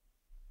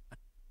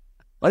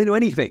 I didn't do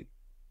anything.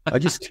 I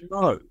just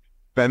know.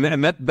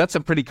 And that's a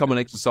pretty common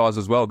exercise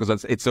as well,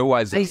 because it's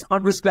always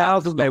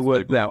 800,000 they're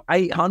worth now.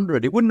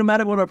 800. It wouldn't have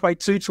mattered whether I paid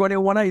 220 or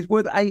 180. It's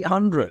worth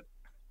 800.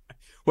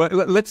 Well,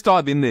 let's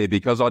dive in there,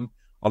 because I'd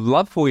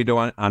love for you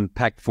to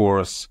unpack for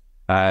us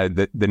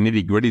the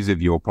nitty gritties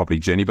of your property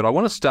journey. But I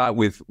want to start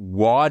with,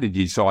 why did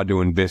you decide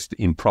to invest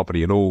in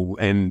property at all?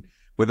 And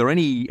were there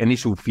any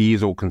initial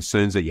fears or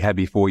concerns that you had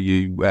before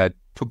you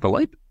took the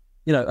leap?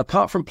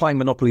 Apart from playing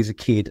Monopoly as a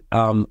kid,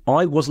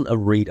 I wasn't a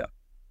reader.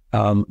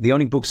 The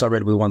only books I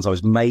read were the ones I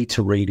was made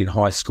to read in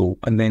high school.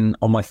 And then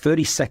on my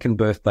 32nd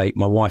birthday,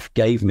 my wife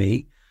gave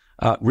me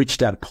Rich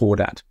Dad, Poor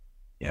Dad.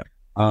 Yeah.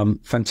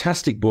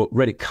 Fantastic book,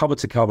 read it cover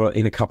to cover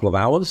in a couple of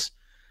hours.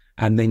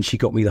 And then she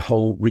got me the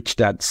whole Rich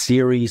Dad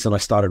series, and I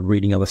started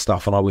reading other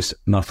stuff. And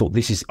I thought,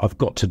 I've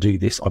got to do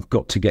this. I've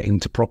got to get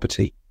into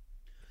property.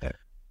 Yeah.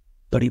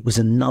 But it was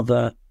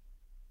another,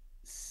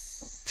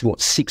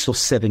 6 or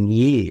 7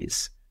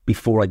 years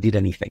before I did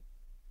anything.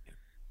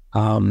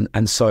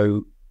 And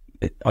so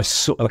I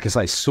saw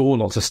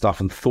lots of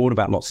stuff and thought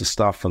about lots of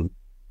stuff and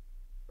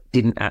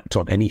didn't act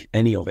on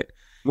any of it.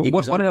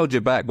 What held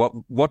you back?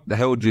 What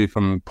held you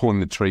from pulling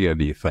the trigger,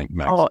 do you think,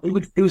 Max? Oh, it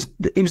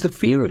was the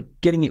fear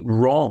of getting it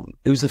wrong.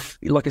 It was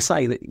like I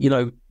say, that you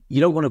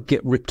don't want to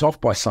get ripped off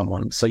by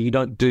someone, so you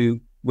don't do,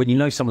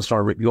 when someone's trying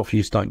to rip you off,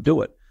 you just don't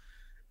do it.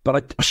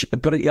 But I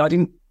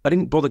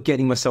didn't bother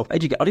getting myself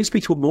educated. I didn't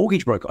speak to a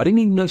mortgage broker. I didn't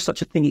even know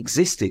such a thing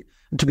existed.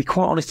 And to be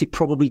quite honest, it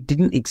probably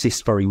didn't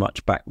exist very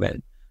much back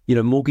then.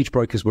 Mortgage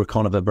brokers were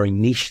kind of a very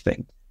niche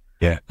thing.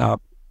 Yeah.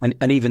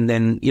 And even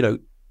then,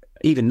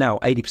 even now,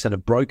 80%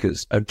 of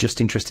brokers are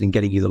just interested in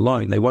getting you the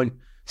loan. They won't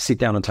sit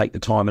down and take the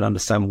time and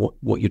understand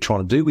what you're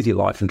trying to do with your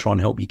life and try and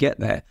help you get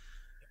there.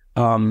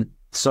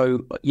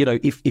 So,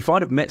 if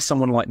I'd have met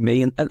someone like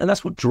me, and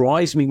that's what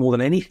drives me more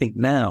than anything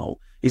now,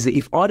 is that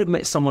if I'd have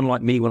met someone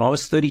like me when I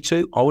was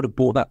 32, I would have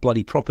bought that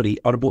bloody property.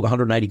 I'd have bought the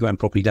 180 grand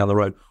property down the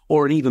road,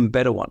 or an even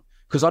better one,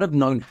 because I'd have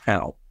known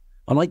how.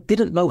 And I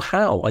didn't know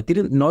how. I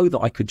didn't know that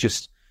I could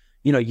just,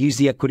 use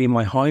the equity in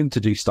my home to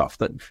do stuff,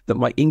 that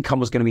my income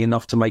was going to be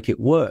enough to make it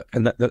work,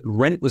 and that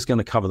rent was going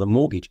to cover the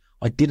mortgage.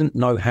 I didn't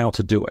know how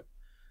to do it.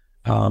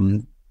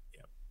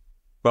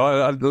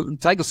 Well,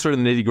 take us through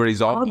the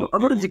nitty-gritties.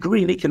 I've got a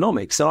degree in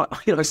economics, so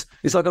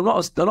it's like I'm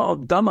not a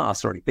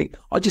dumbass or anything.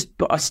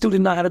 But I still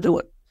didn't know how to do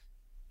it.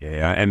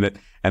 Yeah,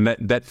 and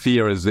that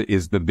fear is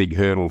the big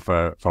hurdle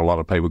for a lot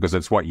of people, because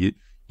it's what you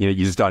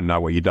just don't know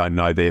what you don't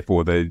know.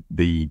 Therefore,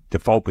 the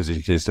default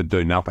position is to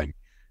do nothing,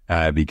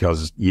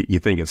 because you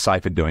think it's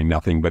safer doing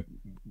nothing. But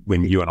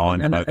when you and I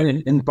know,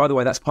 and by the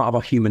way, that's part of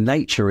our human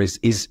nature is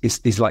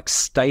like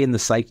stay in the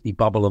safety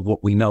bubble of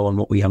what we know and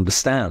what we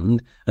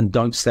understand, and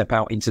don't step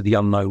out into the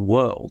unknown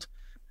world.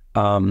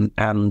 So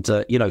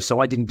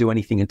I didn't do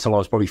anything until I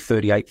was probably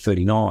 38,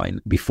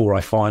 39 before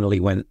I finally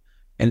went,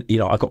 and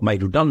I got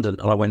made redundant,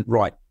 and I went,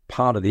 right,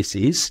 part of this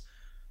is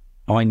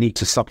I need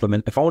to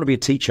supplement. If I want to be a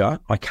teacher,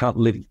 I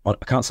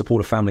can't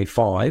support a family of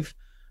 5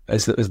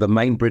 as the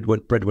main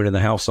breadwinner in the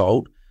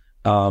household.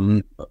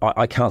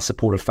 I can't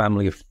support a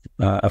family of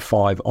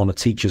 5 on a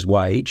teacher's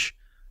wage,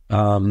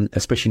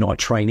 especially not a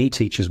trainee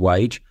teacher's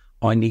wage.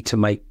 I need to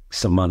make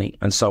some money.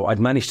 And so I'd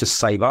managed to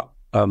save up.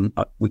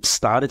 We'd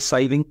started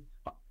saving.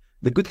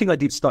 The good thing I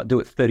did do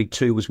at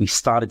 32 was we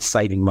started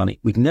saving money.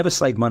 We'd never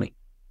saved money.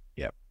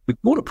 Yeah. We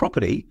bought a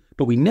property,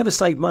 but we never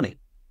saved money.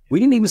 We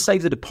didn't even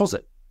save the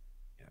deposit.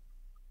 Yeah.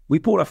 We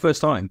bought our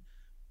first home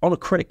on a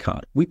credit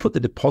card. We put the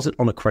deposit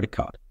on a credit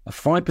card, a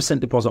 5%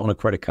 deposit on a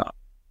credit card.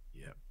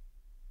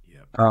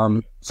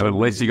 So at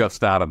least you got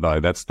started,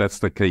 though. That's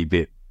the key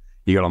bit.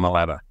 You got on the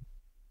ladder.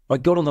 I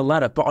got on the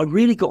ladder, but I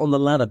really got on the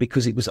ladder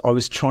because I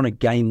was trying to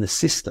game the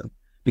system,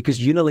 because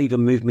Unilever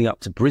moved me up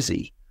to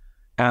Brizzy,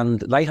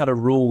 and they had a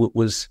rule that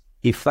was,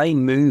 if they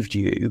moved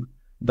you,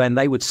 then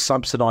they would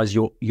subsidise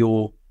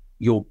your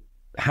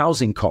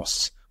housing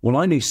costs. Well,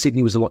 I knew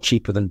Sydney was a lot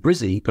cheaper than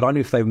Brizzy, but I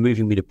knew if they were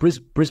moving me to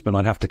Brisbane,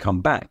 I'd have to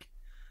come back.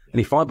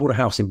 And if I bought a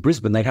house in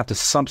Brisbane, they'd have to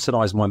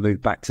subsidise my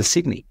move back to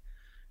Sydney.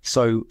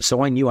 So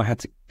I knew I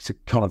had to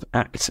kind of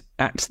act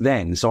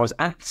then. So I was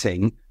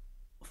acting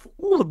for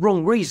all the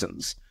wrong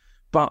reasons,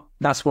 but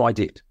that's what I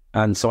did.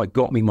 And so it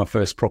got me my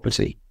first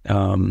property.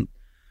 And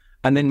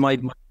then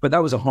but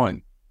that was a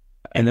home.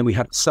 And then we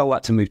had to sell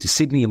that to move to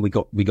Sydney, and we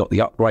got the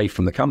upgrade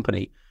from the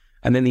company.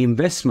 And then the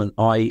investment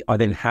I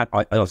need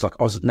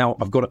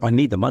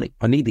the money.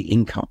 I need the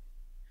income.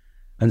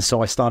 And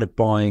so I started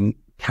buying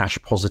cash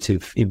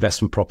positive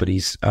investment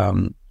properties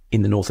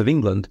in the north of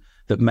England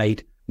that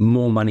made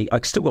more money. I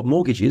still got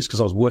mortgages because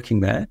I was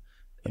working there,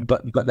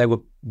 but they were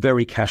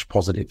very cash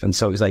positive, and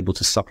so I was able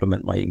to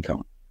supplement my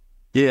income.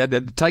 Yeah,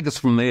 take us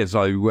from there.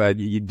 So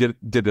you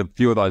did a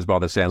few of those by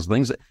the sounds of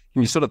things.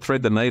 Can you sort of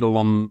thread the needle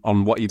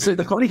on what you? So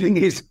the funny thing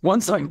is,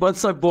 once I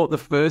bought the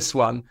first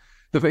one,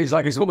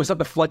 it's almost like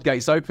the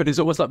floodgates open. It's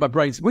almost like my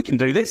brain said, "We can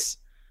do this."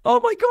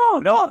 Oh my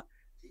god! Oh,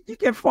 you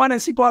get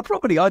financing by a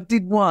property. I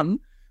did one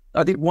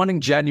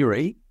in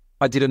January.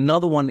 I did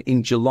another one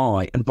in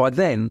July, and by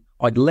then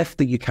I'd left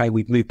the UK.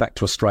 We'd moved back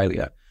to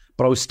Australia,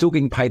 but I was still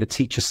getting paid a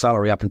teacher's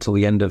salary up until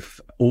the end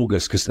of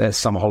August, because there's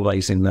summer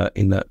holidays in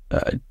the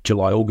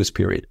July-August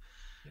period.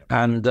 Yep.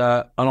 And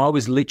I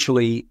was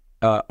literally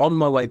on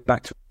my way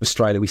back to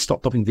Australia. We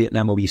stopped up in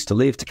Vietnam where we used to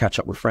live to catch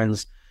up with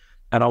friends,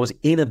 and I was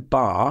in a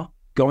bar,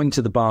 going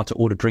to the bar to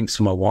order drinks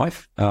for my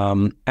wife,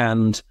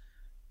 and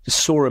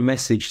saw a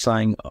message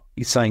saying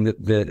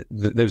that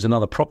there was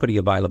another property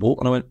available,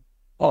 and I went,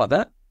 I like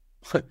that.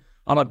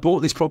 And I bought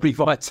this property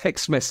via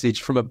text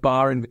message from a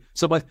bar,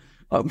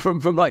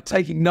 from like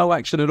taking no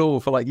action at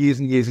all for like years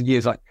and years and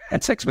years. Like a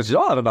text message,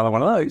 I had another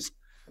one of those.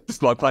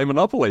 Just like playing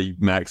Monopoly,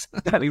 Max.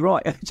 Exactly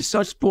right. I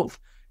just bought,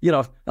 and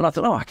I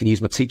thought, I can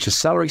use my teacher's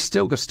salary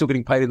still, because still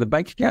getting paid in the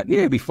bank account. Yeah,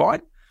 it'll be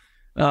fine.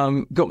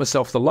 Got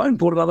myself the loan,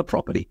 bought another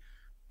property.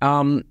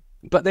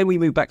 But then we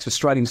moved back to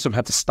Australia and sort of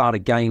had to start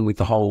again with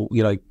the whole,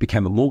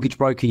 became a mortgage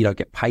broker. You don't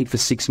get paid for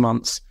 6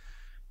 months.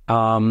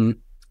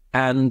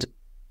 And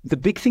the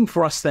big thing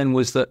for us then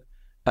was that,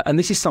 and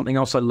this is something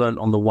else I learned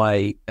on the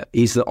way,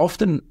 is that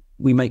often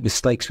we make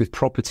mistakes with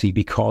property,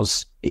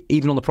 because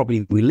even on the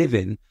property we live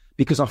in,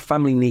 because our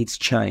family needs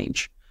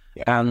change.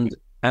 Yeah.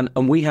 And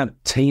we had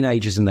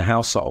teenagers in the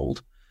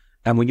household.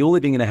 And when you're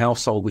living in a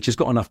household which has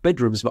got enough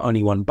bedrooms but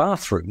only one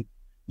bathroom,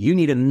 you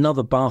need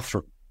another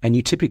bathroom, and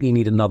you typically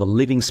need another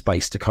living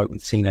space to cope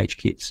with teenage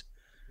kids.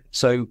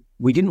 So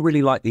we didn't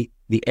really like the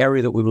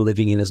area that we were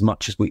living in as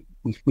much as we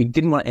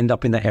didn't want to end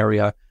up in that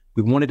area.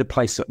 We wanted a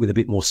place with a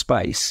bit more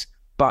space,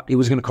 but it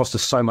was going to cost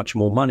us so much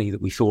more money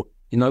that we thought,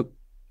 we're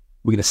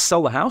going to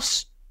sell the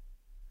house,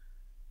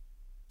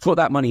 put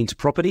that money into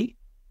property,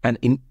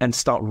 and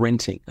start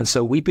renting. And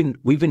so we've been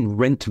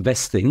rent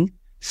investing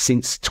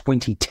since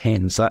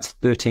 2010. So that's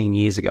 13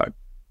 years ago.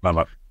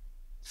 Mama.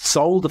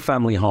 Sold the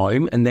family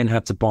home and then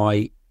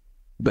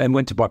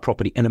went to buy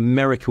property. And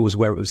America was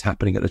where it was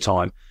happening at the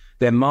time.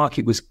 Their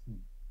market was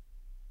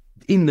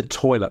in the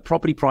toilet.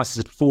 Property prices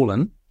had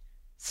fallen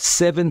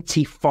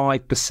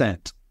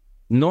 75%,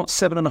 not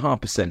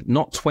 7.5%,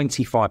 not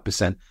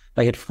 25%.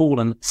 They had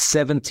fallen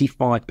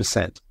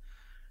 75%.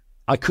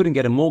 I couldn't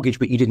get a mortgage,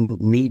 but you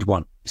didn't need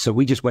one. So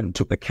we just went and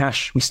took the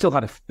cash. We still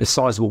had a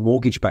sizable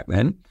mortgage back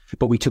then,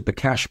 but we took the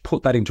cash,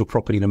 put that into a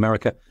property in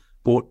America,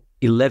 bought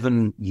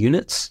 11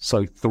 units.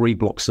 So 3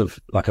 blocks of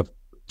like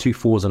 2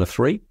 4s and a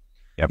 3,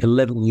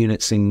 11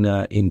 units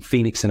in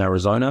Phoenix in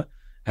Arizona.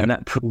 And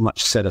that pretty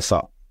much set us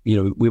up.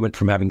 We went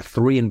from having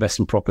 3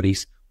 investment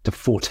properties to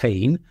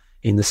 14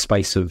 in the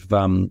space of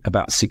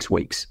about 6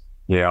 weeks.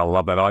 Yeah, I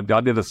love that. I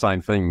did the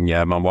same thing.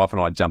 Yeah, my wife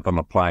and I jumped on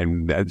a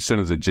plane. As soon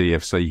as the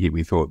GFC hit,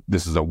 we thought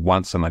this is a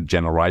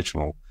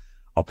once-in-a-generational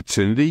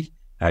opportunity,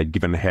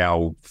 given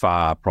how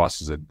far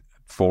prices had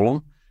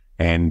fallen.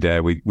 And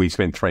we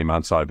spent 3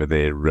 months over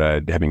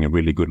there having a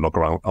really good look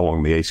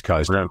along the East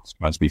Coast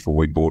before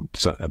we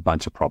bought a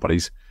bunch of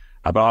properties.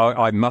 But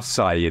I must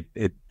say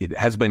it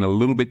has been a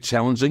little bit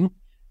challenging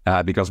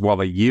because while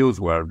the yields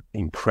were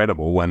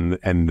incredible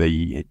and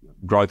the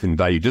growth in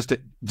value,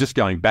 just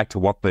going back to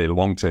what the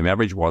long-term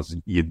average was,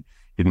 you'd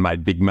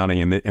made big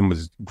money and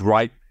was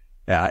great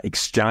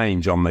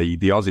exchange on the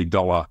Aussie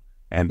dollar.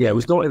 And it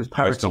was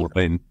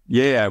parity.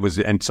 Yeah, it was,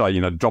 and so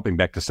dropping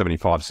back to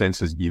 75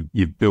 cents, is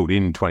you've built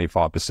in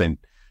 25%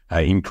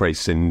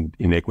 increase in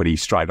equity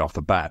straight off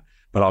the bat.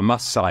 But I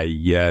must say,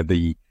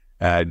 the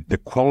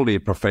quality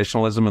of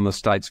professionalism in the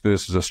States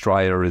versus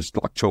Australia is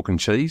like chalk and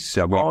cheese.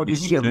 So,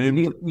 you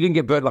didn't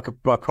get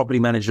burnt by a property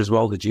manager as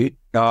well, did you?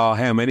 Oh,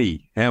 how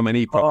many?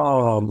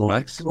 Oh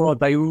my God,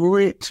 they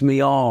ripped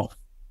me off.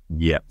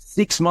 Yeah.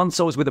 6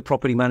 months I was with a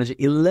property manager,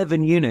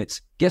 11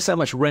 units. Guess how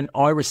much rent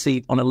I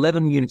received on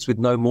 11 units with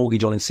no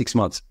mortgage on in 6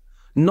 months?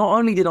 Not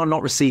only did I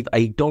not receive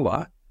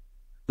 $1,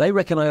 they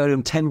reckon I owed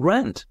them 10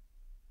 grand.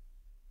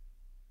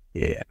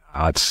 Yeah,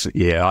 that's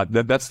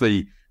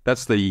the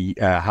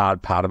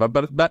hard part of it.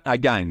 But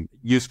again,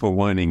 useful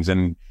learnings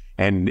and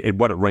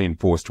what it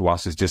reinforced to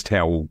us is just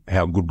how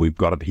good we've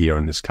got it here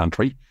in this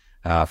country.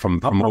 From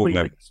all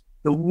the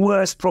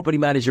worst property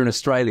manager in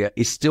Australia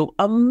is still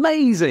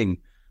amazing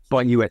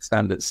by US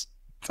standards.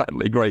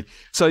 Totally agree.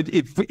 So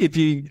if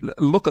you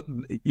look at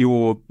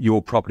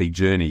your property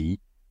journey,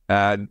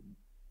 and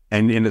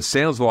it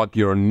sounds like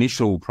your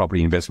initial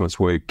property investments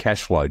were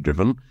cash flow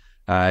driven.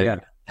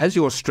 Has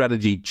your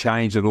strategy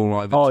changed at all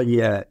over? Oh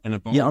yeah,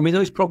 yeah. I mean,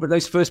 those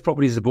first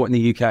properties I bought in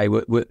the UK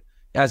were,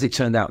 as it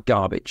turned out,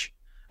 garbage.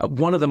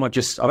 One of them I've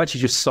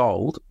actually just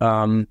sold.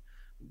 One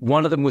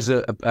of them was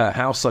a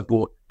house I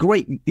bought,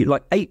 great,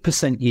 like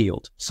 8%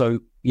 yield. So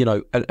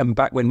and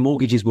back when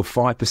mortgages were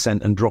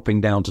 5% and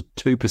dropping down to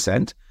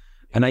 2%,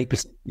 and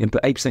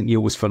 8%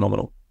 yield was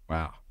phenomenal.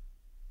 Wow.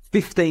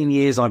 15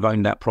 years I've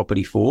owned that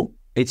property for.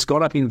 It's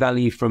gone up in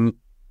value from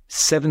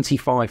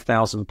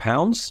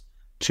 £75,000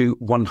 to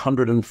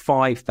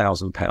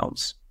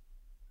 £105,000.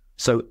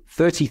 So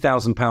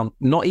 £30,000,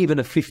 not even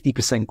a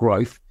 50%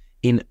 growth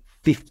in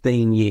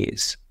 15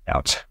 years.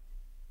 Out.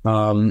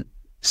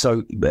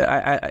 So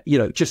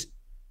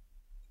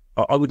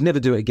I would never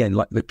do it again,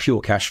 like the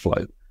pure cash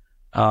flow.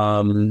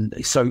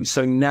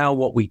 So now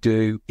what we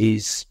do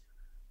is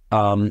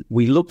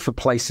we look for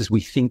places we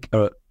think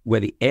are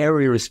where the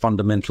area is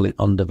fundamentally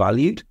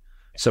undervalued.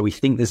 So we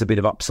think there's a bit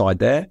of upside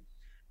there.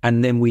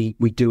 And then we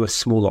do a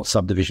small lot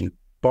subdivision.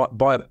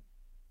 Buy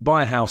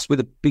a house with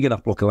a big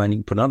enough block of land, you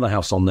can put another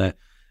house on there,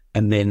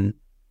 and then,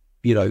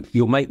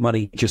 you'll make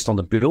money just on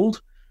the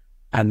build.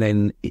 And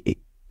then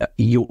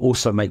you'll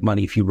also make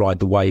money if you ride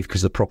the wave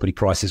because the property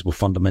prices were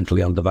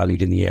fundamentally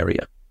undervalued in the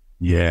area.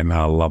 Yeah,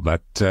 I love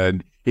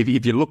that. If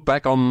you look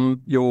back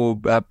on your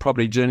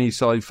property journey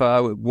so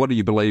far, what do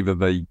you believe are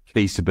the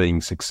keys to being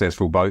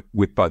successful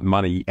with both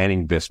money and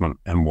investment,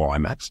 and why,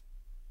 Max?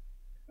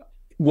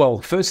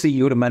 Well, firstly,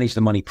 you got to manage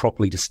the money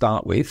properly to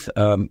start with.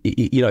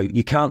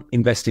 You can't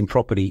invest in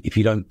property if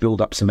you don't build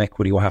up some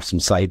equity or have some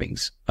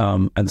savings.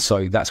 And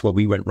so that's where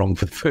we went wrong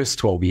for the first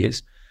 12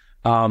 years.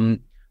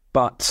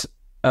 But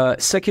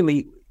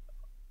secondly,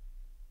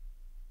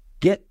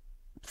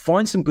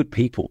 find some good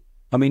people.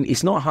 I mean,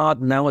 it's not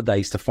hard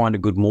nowadays to find a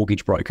good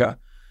mortgage broker.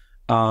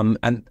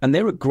 And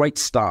they're a great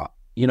start,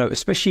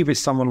 especially if it's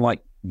someone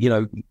like,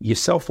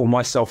 yourself or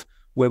myself,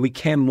 where we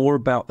care more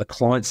about the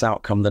client's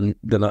outcome than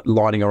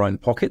lining our own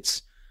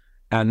pockets.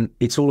 And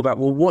it's all about,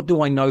 well, what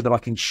do I know that I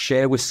can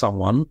share with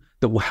someone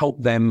that will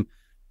help them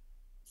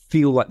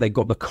feel like they've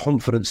got the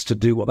confidence to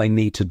do what they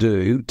need to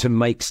do to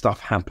make stuff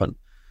happen.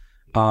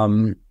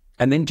 And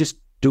then just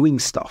doing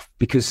stuff,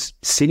 because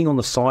sitting on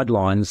the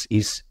sidelines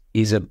is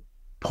a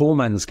poor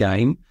man's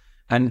game.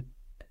 And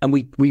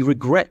we don't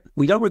regret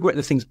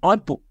the things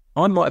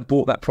I might have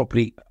bought that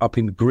property up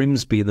in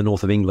Grimsby in the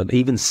north of England. It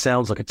even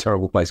sounds like a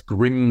terrible place.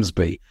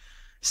 Grimsby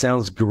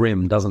sounds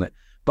grim, doesn't it?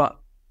 But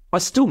I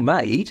still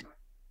made,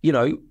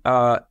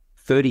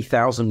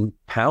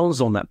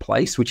 £30,000 on that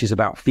place, which is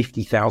about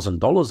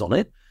 $50,000 on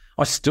it.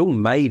 I still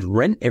made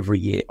rent every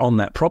year on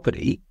that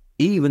property,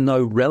 even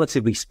though,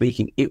 relatively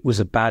speaking, it was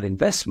a bad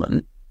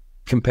investment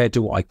compared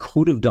to what I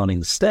could have done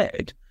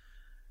instead.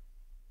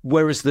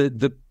 Whereas the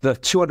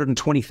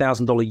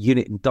 $220,000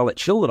 unit in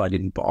Dulwich Hill that I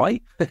didn't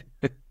buy,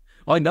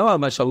 I know how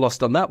much I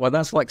lost on that one.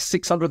 That's like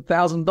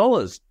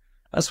 $600,000.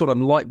 That's what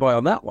I'm like by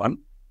on that one.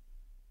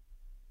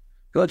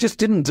 I just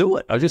didn't do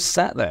it. I just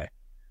sat there.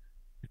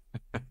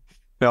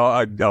 No,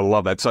 I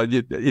love that. So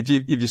if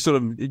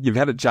you've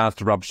had a chance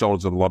to rub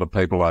shoulders with a lot of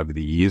people over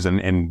the years,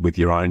 and with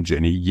your own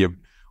journey,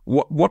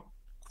 what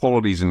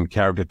qualities and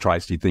character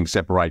traits do you think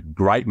separate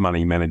great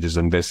money managers,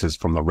 investors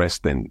from the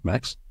rest? Then,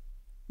 Max.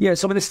 Yeah,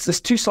 so I mean,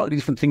 there's two slightly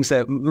different things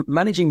there.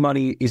 Managing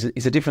money is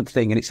a different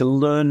thing, and it's a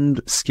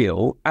learned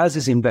skill, as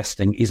is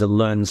investing is a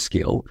learned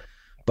skill.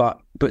 But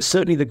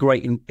certainly the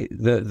great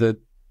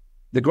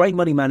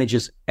money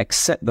managers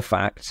accept the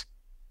fact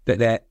that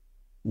they're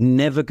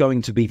never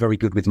going to be very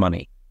good with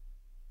money.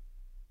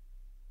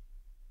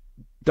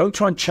 Don't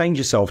try and change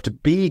yourself to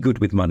be good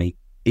with money.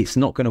 It's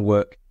not going to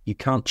work. You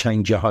can't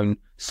change your own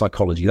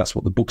psychology. That's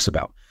what the book's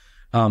about.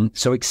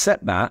 So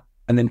accept that,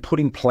 and then put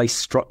in place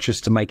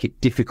structures to make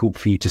it difficult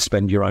for you to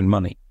spend your own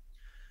money.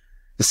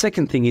 The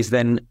second thing is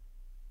then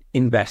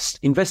invest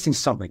in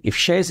something. If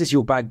shares is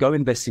your bag, go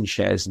invest in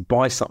shares and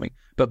buy something,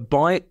 but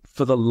buy it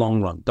for the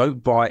long run.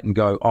 Don't buy it and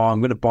go,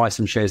 I'm going to buy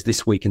some shares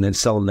this week and then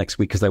sell them next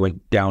week because they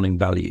went down in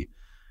value.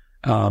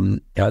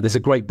 There's a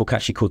great book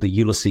actually called the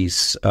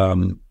Ulysses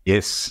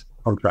Yes.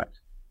 Contract.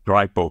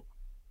 Great book.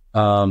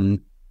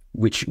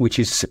 Which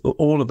is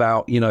all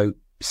about,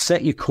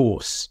 set your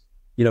course.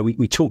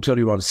 We talked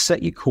earlier on,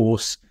 set your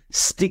course,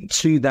 stick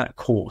to that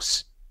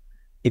course.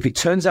 If it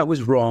turns out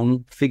was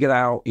wrong, figure it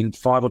out in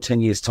 5 or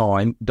 10 years'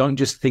 time. Don't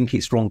just think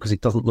it's wrong because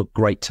it doesn't look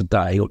great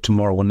today or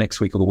tomorrow or next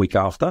week or the week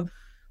after.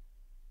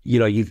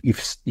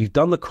 You've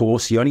done the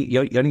course. The only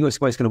way it's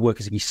going to work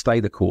is if you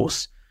stay the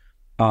course.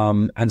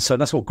 And so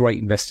that's what great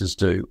investors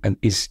do, and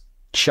is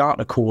chart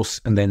a course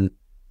and then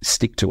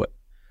stick to it.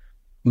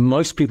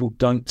 Most people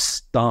don't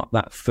start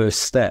that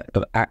first step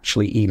of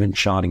actually even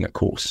charting a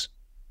course.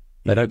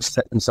 They don't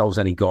set themselves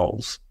any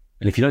goals.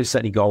 And if you don't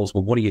set any goals,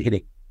 well, what are you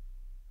hitting?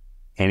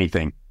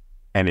 Anything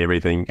and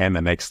everything and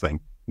the next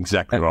thing.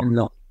 Exactly right.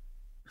 Not.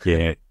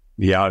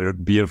 Yeah,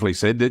 beautifully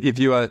said. If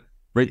you are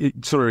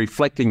sort of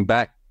reflecting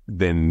back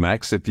then,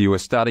 Max, if you were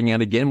starting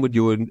out again, would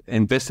you have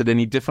invested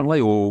any differently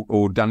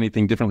or done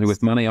anything differently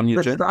with money on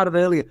your journey? I started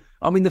earlier.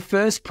 I mean, the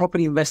first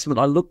property investment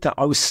I looked at,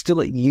 I was still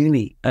at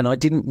uni and I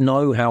didn't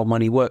know how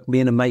money worked. Me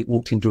and a mate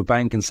walked into a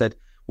bank and said,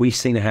 we've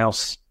seen a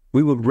house.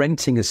 We were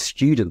renting as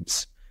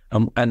students,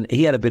 and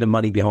he had a bit of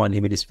money behind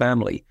him in his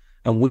family.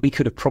 And we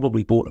could have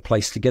probably bought a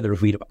place together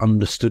if we'd have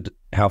understood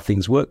how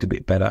things worked a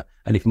bit better.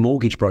 And if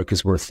mortgage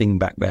brokers were a thing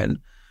back then,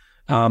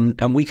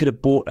 and we could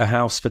have bought a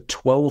house for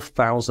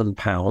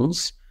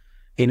 £12,000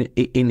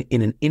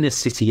 in an inner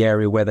city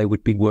area where they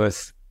would be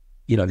worth,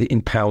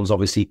 in pounds,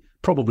 obviously,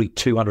 probably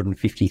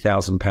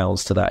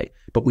 £250,000 today.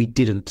 But we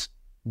didn't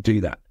do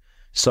that.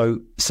 So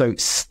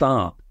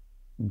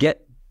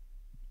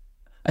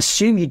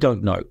assume you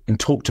don't know and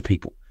talk to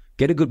people.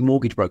 Get a good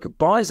mortgage broker.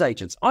 Buyer's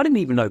agents. I didn't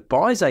even know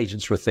buyer's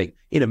agents were a thing.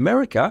 In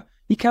America,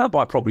 you can't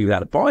buy property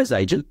without a buyer's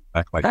agent.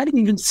 Exactly. How do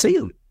you even see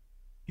them?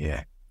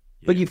 Yeah.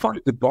 But you find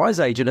a good buyer's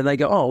agent and they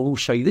go, we'll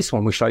show you this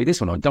one. We'll show you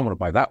this one. I don't want to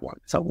buy that one.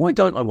 So why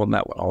don't I want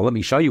that one? Let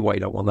me show you why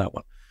you don't want that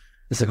one.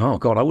 It's like, oh,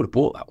 God, I would have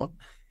bought that one.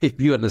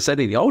 If you hadn't said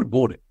anything, I would have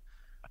bought it.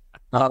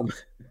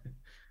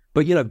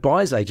 But,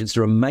 buyer's agents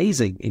are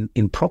amazing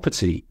in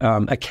property.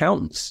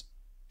 Accountants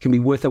can be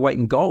worth their weight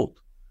in gold.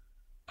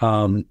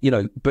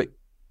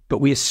 But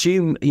we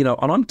assume, and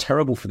I'm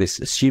terrible for this,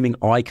 assuming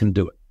I can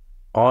do it.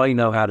 I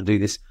know how to do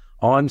this.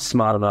 I'm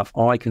smart enough.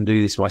 I can do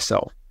this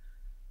myself.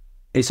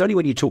 It's only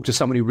when you talk to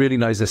someone who really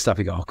knows their stuff,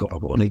 you go, oh,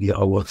 God, what an idiot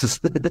I was.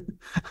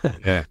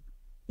 Yeah.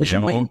 It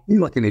should make you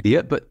like an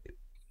idiot, but...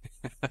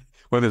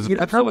 Well, there's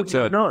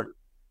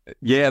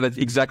Yeah, that's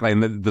exactly.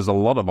 And there's a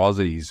lot of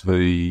Aussies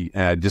who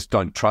just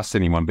don't trust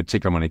anyone,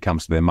 particularly when it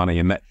comes to their money.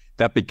 And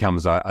that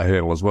becomes a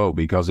hurdle as well,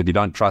 because if you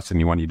don't trust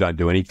anyone, you don't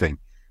do anything.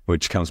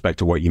 Which comes back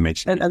to what you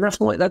mentioned. And that's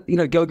why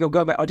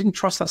go back. I didn't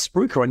trust that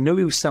spruiker. I knew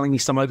he was selling me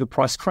some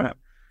overpriced crap.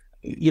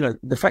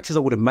 The fact is I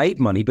would have made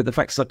money, but the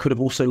fact is I could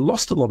have also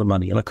lost a lot of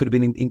money, and I could have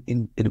been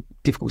in a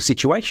difficult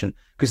situation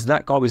because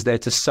that guy was there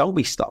to sell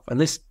me stuff. And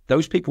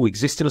those people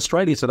exist in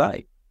Australia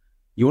today.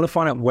 You want to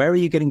find out, where are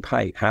you getting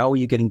paid? How are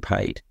you getting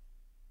paid?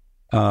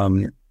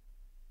 Whoever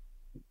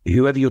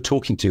you're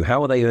talking to,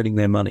 how are they earning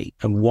their money,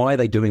 and why are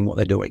they doing what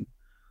they're doing?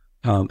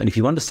 And if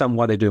you understand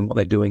why they're doing what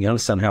they're doing, you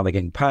understand how they're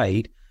getting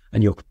paid,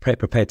 and you're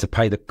prepared to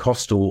pay the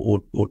cost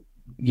or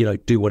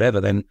do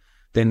whatever,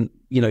 then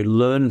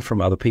learn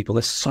from other people.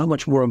 There's so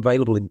much more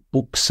available in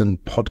books and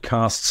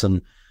podcasts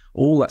and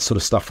all that sort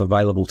of stuff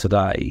available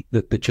today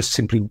that just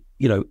simply,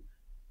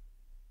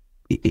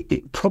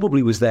 it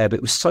probably was there, but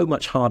it was so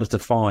much harder to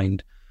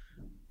find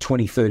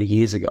 20, 30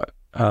 years ago.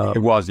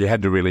 It was. You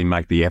had to really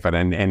make the effort,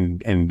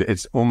 and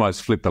it's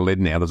almost flipped the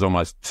lid now. There's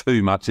almost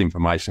too much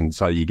information,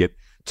 so you get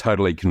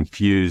totally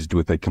confused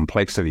with the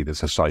complexity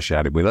that's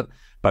associated with it.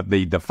 But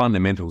the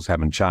fundamentals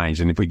haven't changed.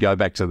 And if we go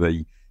back to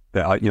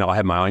I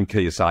had my own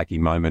Kiyosaki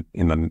moment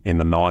in the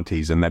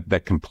 90s, and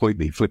that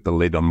completely flipped the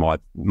lid on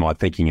my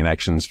thinking and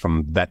actions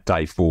from that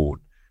day forward.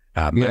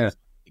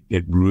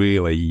 It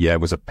really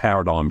was a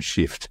paradigm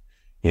shift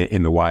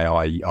in the way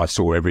I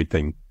saw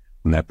everything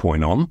from that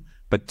point on.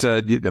 But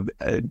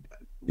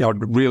I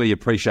really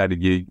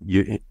appreciated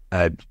you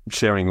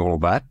sharing all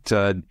of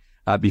that.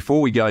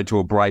 Before we go to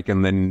a break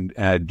and then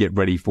get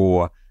ready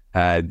for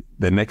the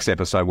next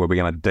episode where we're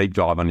going to deep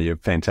dive into your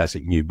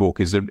fantastic new book,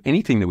 is there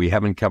anything that we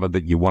haven't covered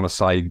that you want to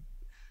say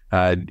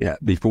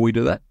before we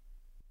do that?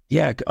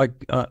 Yeah,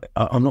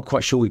 I'm not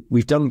quite sure.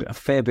 We've done a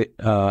fair bit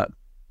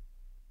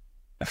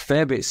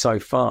so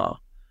far.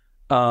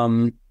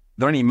 Are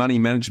there any money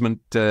management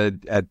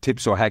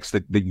tips or hacks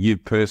that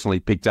you've personally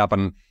picked up,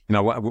 and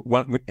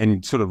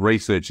and sort of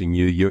researching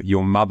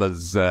your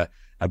mother's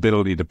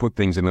ability to put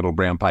things in little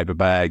brown paper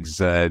bags?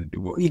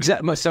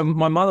 Exactly. So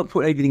my mother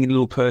put everything in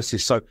little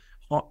purses. So,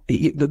 like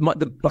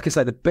I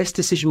say, the best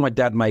decision my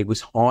dad made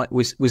was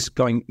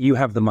going, you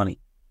have the money,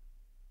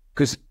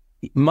 because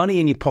money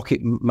in your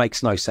pocket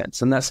makes no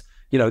sense, and that's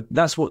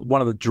what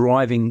one of the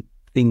driving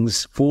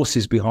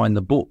forces behind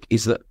the book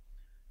is that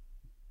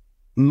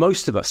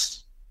most of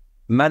us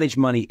manage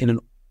money in an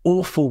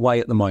awful way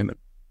at the moment.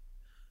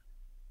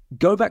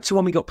 Go back to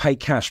when we got paid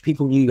cash.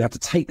 People knew you had to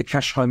take the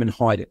cash home and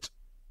hide it.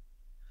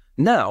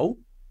 Now,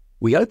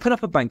 we open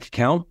up a bank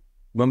account.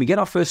 When we get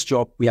our first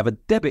job, we have a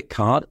debit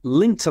card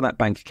linked to that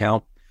bank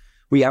account.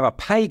 We have a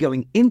pay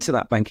going into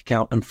that bank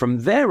account. And from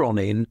there on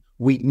in,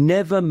 we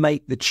never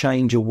make the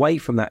change away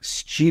from that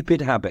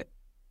stupid habit.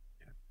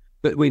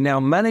 But we're now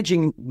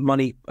managing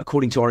money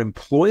according to our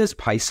employer's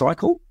pay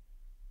cycle,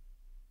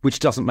 which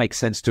doesn't make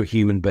sense to a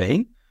human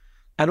being.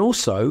 And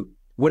also,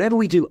 whatever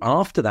we do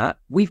after that,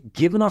 we've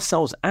given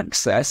ourselves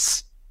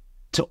access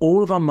to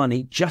all of our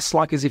money, just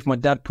like as if my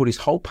dad put his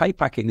whole pay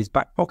packet in his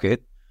back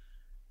pocket,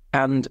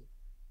 and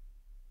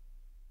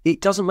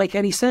it doesn't make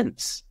any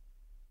sense.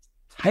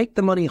 Take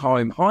the money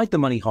home, hide the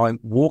money home,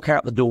 walk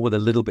out the door with a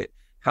little bit.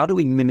 How do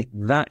we mimic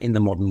that in the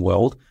modern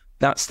world?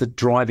 That's the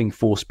driving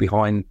force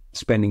behind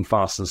spending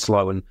fast and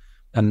slow,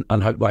 and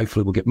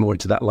hopefully we'll get more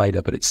into that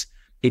later. But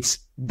it's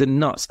the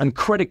nuts. And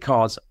credit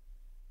cards.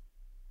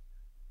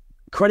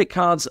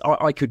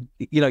 I could,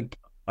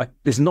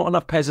 there's not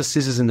enough pairs of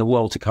scissors in the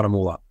world to cut them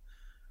all up.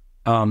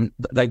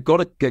 They've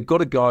got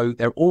to go.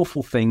 They're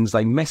awful things.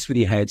 They mess with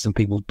your heads, and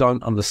people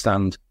don't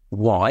understand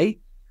why.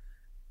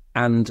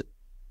 And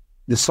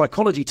the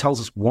psychology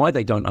tells us why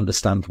they don't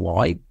understand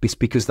why. It's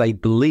because they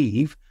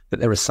believe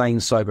that they're a sane,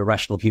 sober,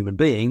 rational human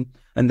being,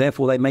 and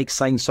therefore they make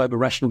sane, sober,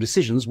 rational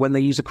decisions when they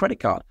use a credit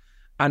card.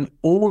 And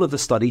all of the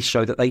studies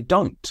show that they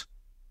don't.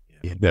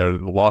 Yeah, they're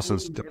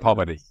licensed to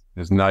poverty.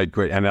 There's no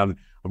great, and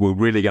we're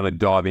really going to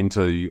dive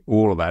into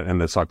all of that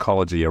and the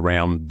psychology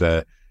around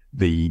the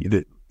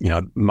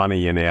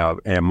money in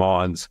our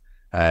minds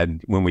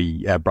when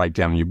we break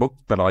down your book.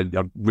 But I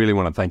really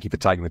want to thank you for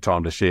taking the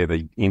time to share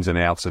the ins and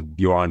outs of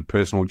your own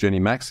personal journey,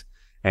 Max.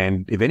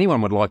 And if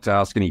anyone would like to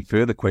ask any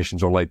further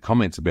questions or leave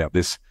comments about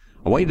this,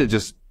 I want you to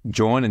just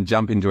join and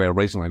jump into our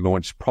recently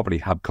launched Property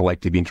Hub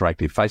Collective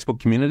interactive Facebook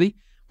community,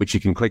 which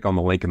you can click on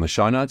the link in the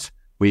show notes,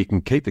 where you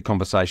can keep the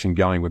conversation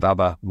going with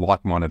other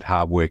like-minded,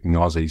 hard-working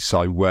Aussies.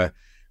 So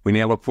we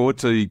now look forward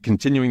to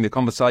continuing the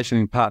conversation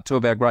in part 2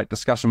 of our great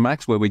discussion,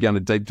 Max, where we're going to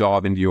deep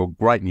dive into your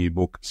great new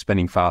book,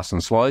 Spending Fast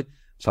and Slow.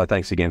 So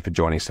thanks again for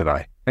joining us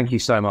today. Thank you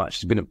so much.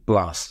 It's been a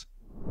blast.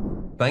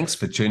 Thanks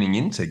for tuning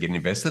in to Get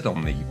Invested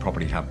on the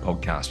Property Hub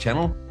podcast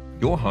channel,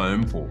 your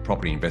home for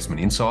property investment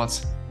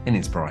insights and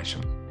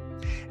inspiration.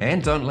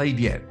 And don't leave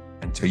yet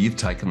until you've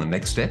taken the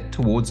next step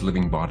towards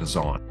living by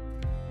design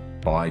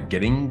by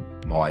getting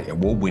my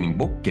award-winning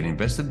book, Get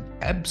Invested,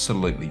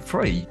 absolutely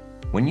free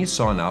when you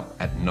sign up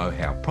at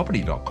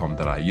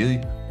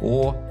knowhowproperty.com.au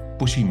or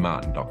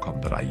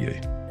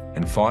bushymartin.com.au.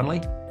 And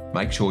finally,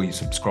 make sure you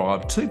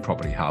subscribe to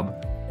Property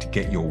Hub to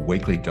get your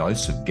weekly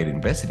dose of Get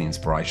Invested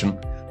inspiration,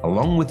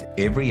 along with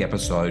every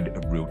episode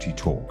of Realty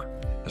Talk,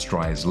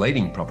 Australia's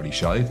leading property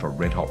show for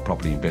red-hot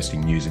property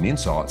investing news and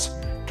insights,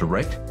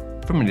 direct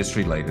from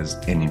industry leaders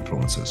and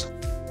influencers.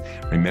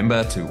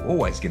 Remember to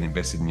always get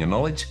invested in your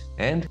knowledge,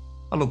 and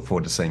I look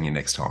forward to seeing you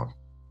next time.